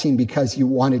acting because you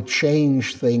want to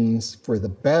change things for the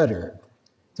better.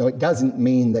 So it doesn't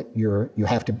mean that you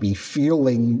have to be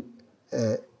feeling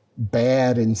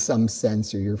bad in some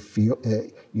sense, or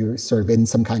you're sort of in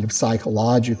some kind of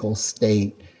psychological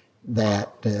state that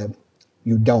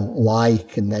you don't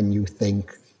like, and then you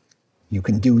think you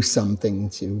can do something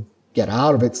to get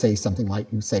out of it. Say something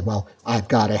like, you say, well, I've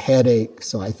got a headache,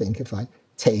 so I think if I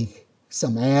take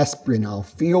some aspirin, I'll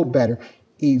feel better.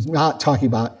 He's not talking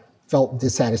about felt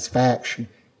dissatisfaction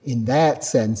in that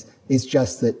sense. It's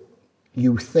just that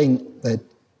you think that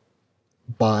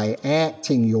by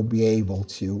acting you'll be able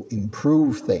to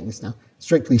improve things. Now,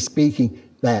 strictly speaking,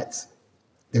 there's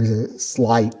a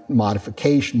slight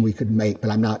modification we could make, but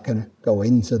I'm not going to go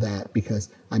into that because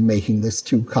I'm making this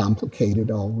too complicated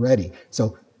already.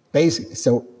 So basically,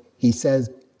 he says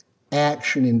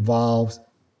action involves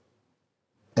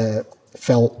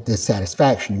felt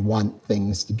dissatisfaction. You want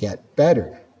things to get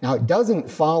better. Now, it doesn't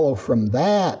follow from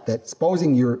that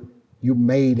supposing you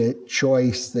made a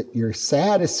choice that you're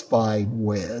satisfied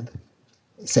with,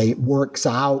 say it works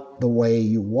out the way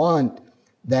you want,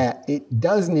 that it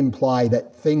doesn't imply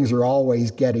that things are always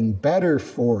getting better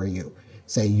for you.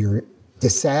 Say you're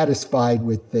dissatisfied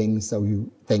with things, so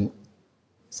you think,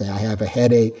 say I have a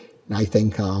headache, and I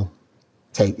think I'll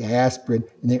take aspirin,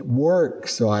 and it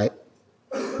works, so I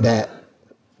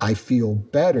feel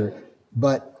better.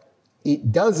 But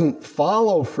it doesn't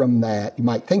follow from that. You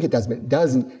might think it does, but it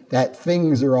doesn't, that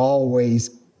things are always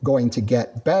going to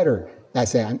get better.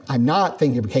 That's it. I'm not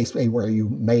thinking of a case where you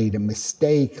made a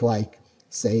mistake, like,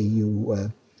 say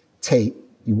you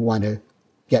want to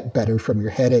get better from your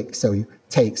headache, so you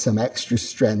take some extra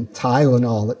strength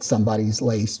Tylenol that somebody's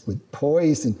laced with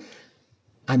poison.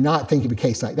 I'm not thinking of a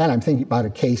case like that. I'm thinking about a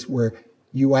case where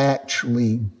you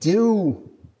actually do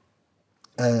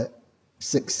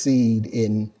succeed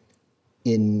in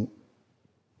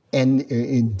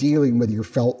dealing with your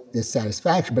felt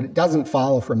dissatisfaction, but it doesn't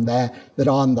follow from that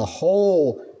on the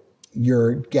whole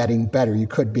you're getting better. You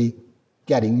could be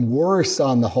getting worse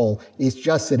on the whole. It's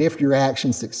just that if your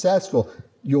action's successful,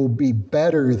 you'll be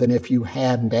better than if you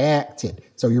hadn't acted.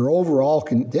 So your overall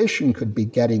condition could be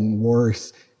getting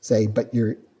worse, say, but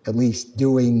you're at least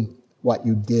doing what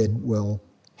you did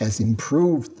has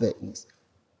improved things.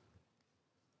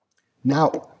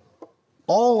 Now,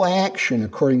 all action,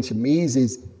 according to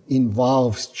Mises,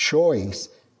 involves choice.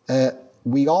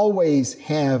 We always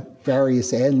have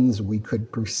various ends we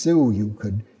could pursue. You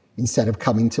could, instead of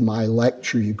coming to my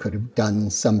lecture, you could have done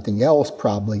something else.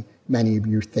 Probably many of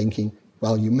you are thinking,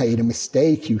 well, you made a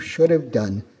mistake. You should have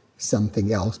done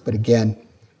something else. But again,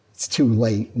 it's too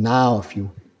late now. If you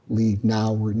leave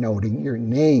now, we're noting your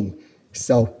name.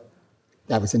 So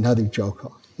that was another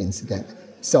joke, incidentally.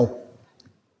 So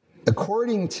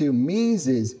according to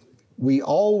Mises, we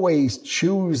always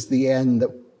choose the end that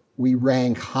we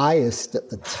rank highest at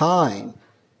the time.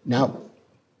 Now,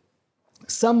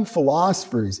 some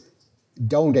philosophers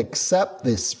don't accept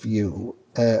this view.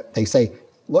 They say,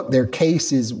 look, there are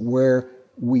cases where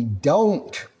we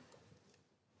don't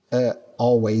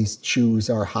always choose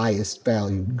our highest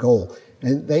valued goal.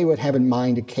 And they would have in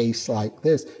mind a case like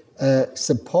this.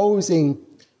 Supposing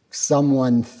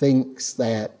someone thinks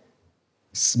that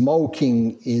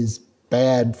smoking is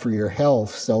bad for your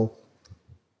health, so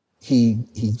he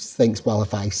thinks, well,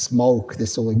 if I smoke,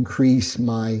 this will increase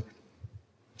my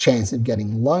chance of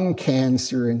getting lung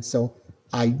cancer, and so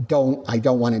I don't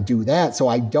want to do that, so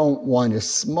I don't want to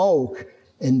smoke,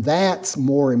 and that's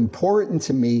more important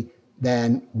to me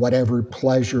than whatever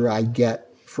pleasure I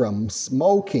get from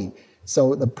smoking.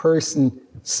 So the person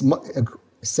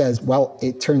says, well,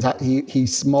 it turns out he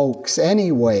smokes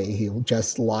anyway. He'll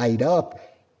just light up,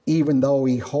 even though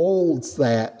he holds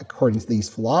that, according to these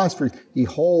philosophers, he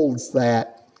holds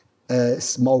that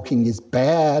smoking is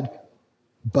bad,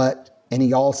 and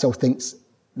he also thinks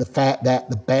the fact that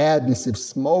the badness of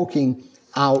smoking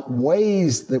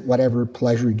outweighs whatever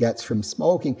pleasure he gets from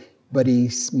smoking, but he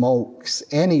smokes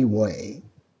anyway.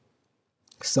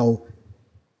 So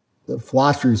the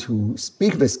philosophers who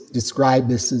speak of this describe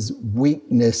this as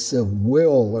weakness of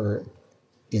will, or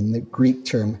in the Greek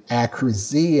term,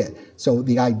 akrasia. So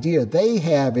the idea they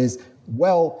have is,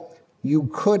 well, you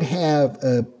could have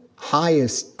a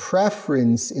highest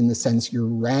preference in the sense you're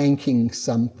ranking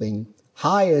something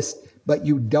highest, but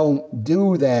you don't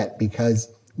do that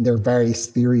because there are various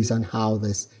theories on how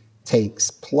this takes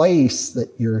place, that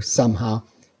you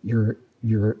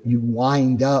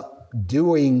wind up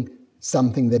doing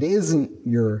something that isn't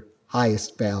your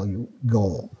highest value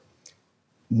goal.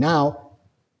 Now,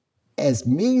 as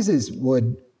Mises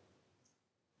would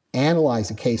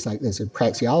analyze a case like this, or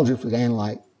praxeologists would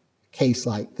analyze a case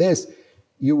like this,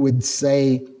 you would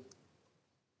say,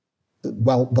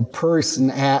 well, the person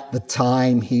at the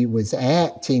time he was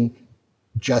acting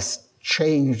just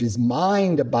changed his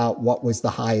mind about what was the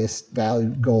highest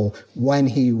valued goal. When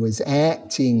he was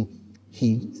acting,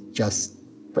 he just,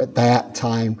 at that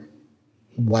time,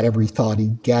 whatever he thought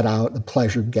he'd get out, the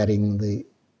pleasure of getting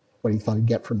what he thought he'd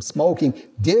get from smoking,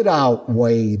 did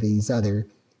outweigh these other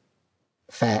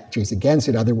factors against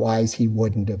it. Otherwise, he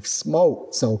wouldn't have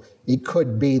smoked. So it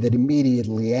could be that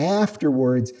immediately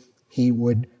afterwards, he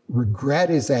would regret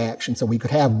his action. So we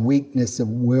could have weakness of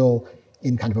will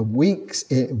in kind of a weak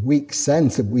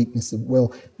sense of weakness of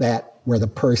will, that where the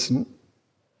person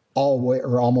always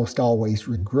or almost always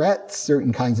regrets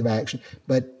certain kinds of action.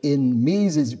 But in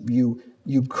Mises' view,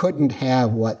 you couldn't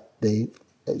have what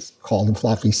is called in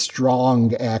philosophy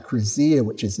strong akrasia,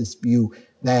 which is this view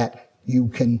that you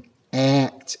can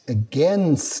act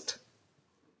against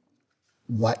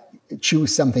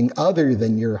choose something other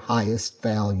than your highest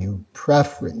value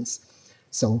preference.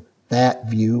 So that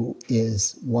view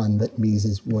is one that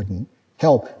Mises wouldn't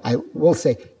help. I will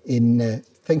say, in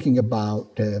thinking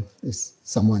about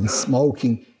someone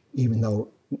smoking, even though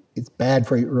it's bad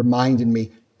for you, it reminded me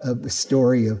of the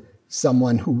story of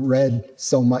someone who read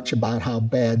so much about how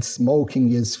bad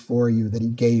smoking is for you that he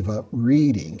gave up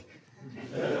reading.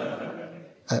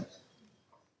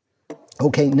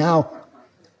 Okay, now,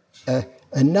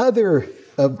 another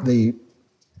of the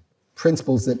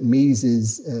principles that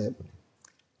Mises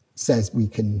says we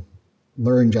can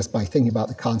learn just by thinking about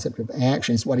the concept of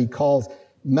action is what he calls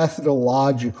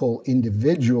methodological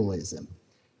individualism.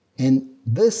 And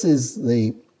this is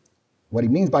what he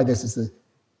means by this is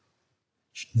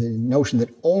the notion that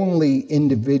only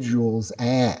individuals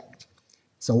act.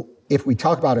 So if we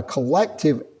talk about a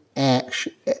collective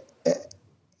action,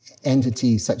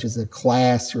 entity such as a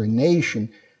class or a nation,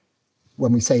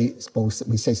 when we say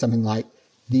something like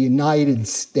the United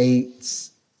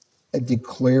States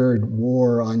declared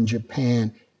war on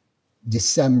Japan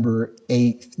December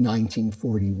 8th,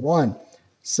 1941.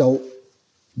 So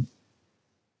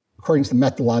according to the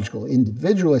methodological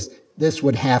individualist, this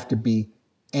would have to be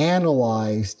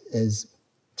analyzed as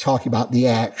talking about the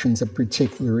actions of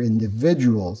particular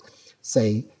individuals.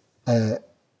 Say,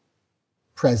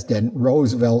 President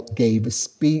Roosevelt gave a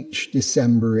speech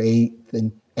December 8th,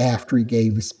 and after he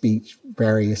gave a speech,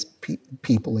 various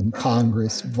people in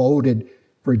Congress voted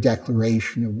for a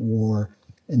declaration of war,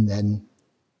 and then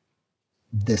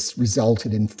this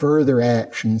resulted in further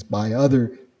actions by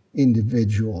other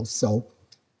individuals. So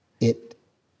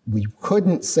we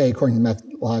couldn't say, according to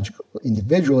methodological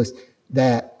individualists,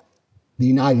 that the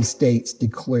United States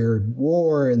declared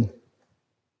war and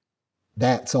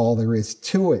that's all there is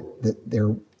to it,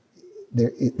 that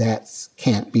that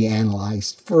can't be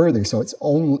analyzed further. So it's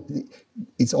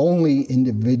only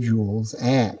individuals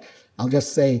act. I'll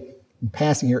just say, in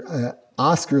passing here,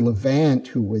 Oscar Levant,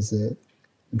 who was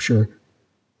I'm sure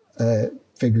a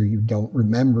figure you don't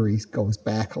remember, he goes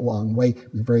back a long way, he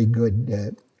was a very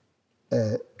good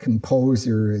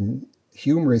composer and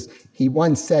humorist. He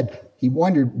once said he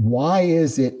wondered, why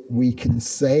is it we can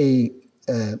say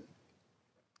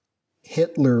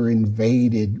Hitler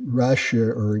invaded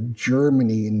Russia or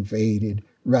Germany invaded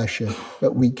Russia,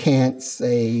 but we can't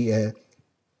say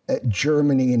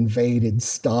Germany invaded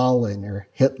Stalin or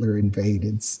Hitler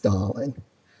invaded Stalin.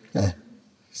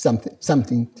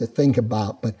 Something to think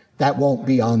about, but that won't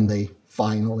be on the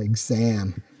final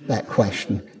exam, that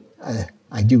question.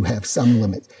 I do have some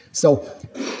limits. So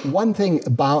one thing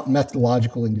about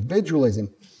methodological individualism,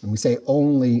 when we say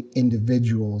only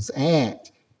individuals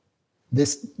act,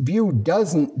 this view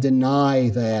doesn't deny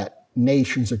that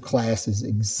nations or classes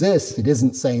exist. It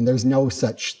isn't saying there's no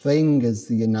such thing as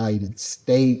the United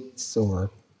States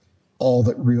or all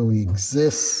that really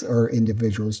exists are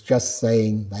individuals, just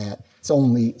saying that it's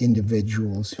only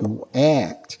individuals who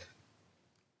act.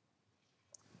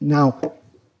 Now,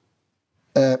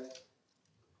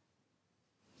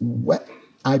 what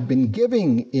I've been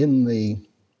giving in the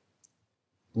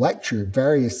lecture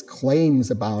various claims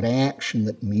about action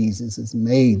that Mises has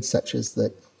made, such as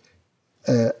that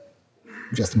I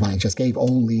just gave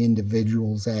only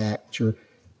individuals act, your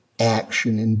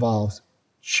action involves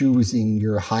choosing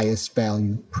your highest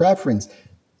value preference.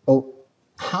 Oh,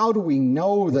 how do we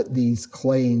know that these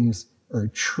claims are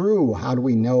true? How do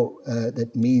we know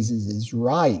that Mises is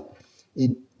right?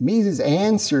 Mises'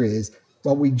 answer is,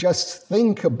 well, we just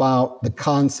think about the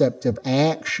concept of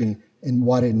action and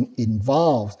what it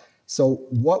involves. So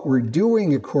what we're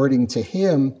doing, according to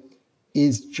him,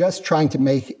 is just trying to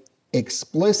make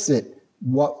explicit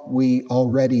what we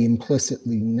already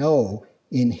implicitly know.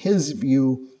 In his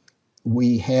view,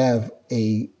 we have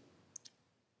the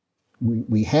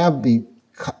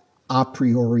a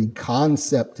priori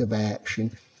concept of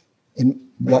action, and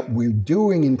what we're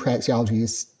doing in praxeology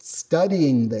is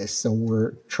studying this. So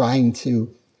we're trying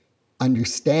to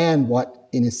understand what,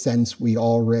 in a sense, we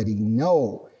already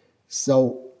know.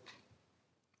 So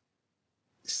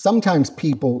sometimes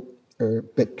people are a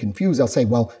bit confused. They'll say,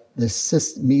 well,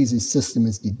 Mises' system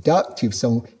is deductive.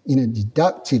 So in a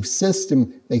deductive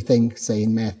system, they think, say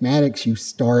in mathematics, you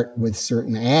start with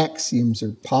certain axioms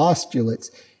or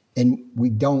postulates, and we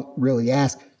don't really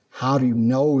ask, how do you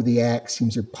know the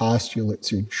axioms or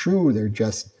postulates are true? They're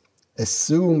just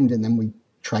assumed, and then we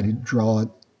try to draw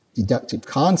deductive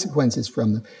consequences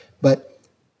from them. But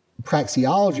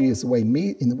praxeology is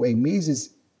in the way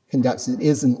Mises conducts it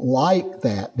isn't like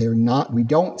that. We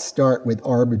don't start with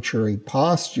arbitrary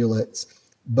postulates,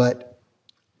 but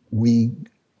we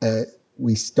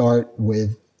start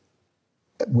with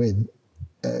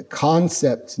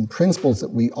concepts and principles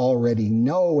that we already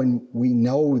know, and we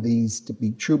know these to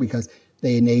be true because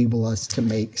they enable us to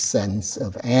make sense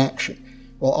of action.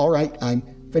 Well, all right, I'm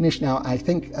finished now. I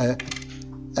think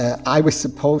I was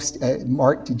supposed to,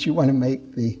 Mark, did you want to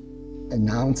make the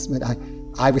announcement?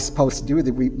 I was supposed to do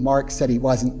that. Mark said he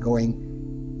wasn't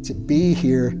going to be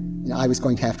here, and I was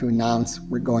going to have to announce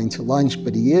we're going to lunch,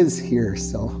 but he is here,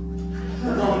 so.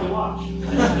 We're going to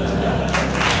lunch.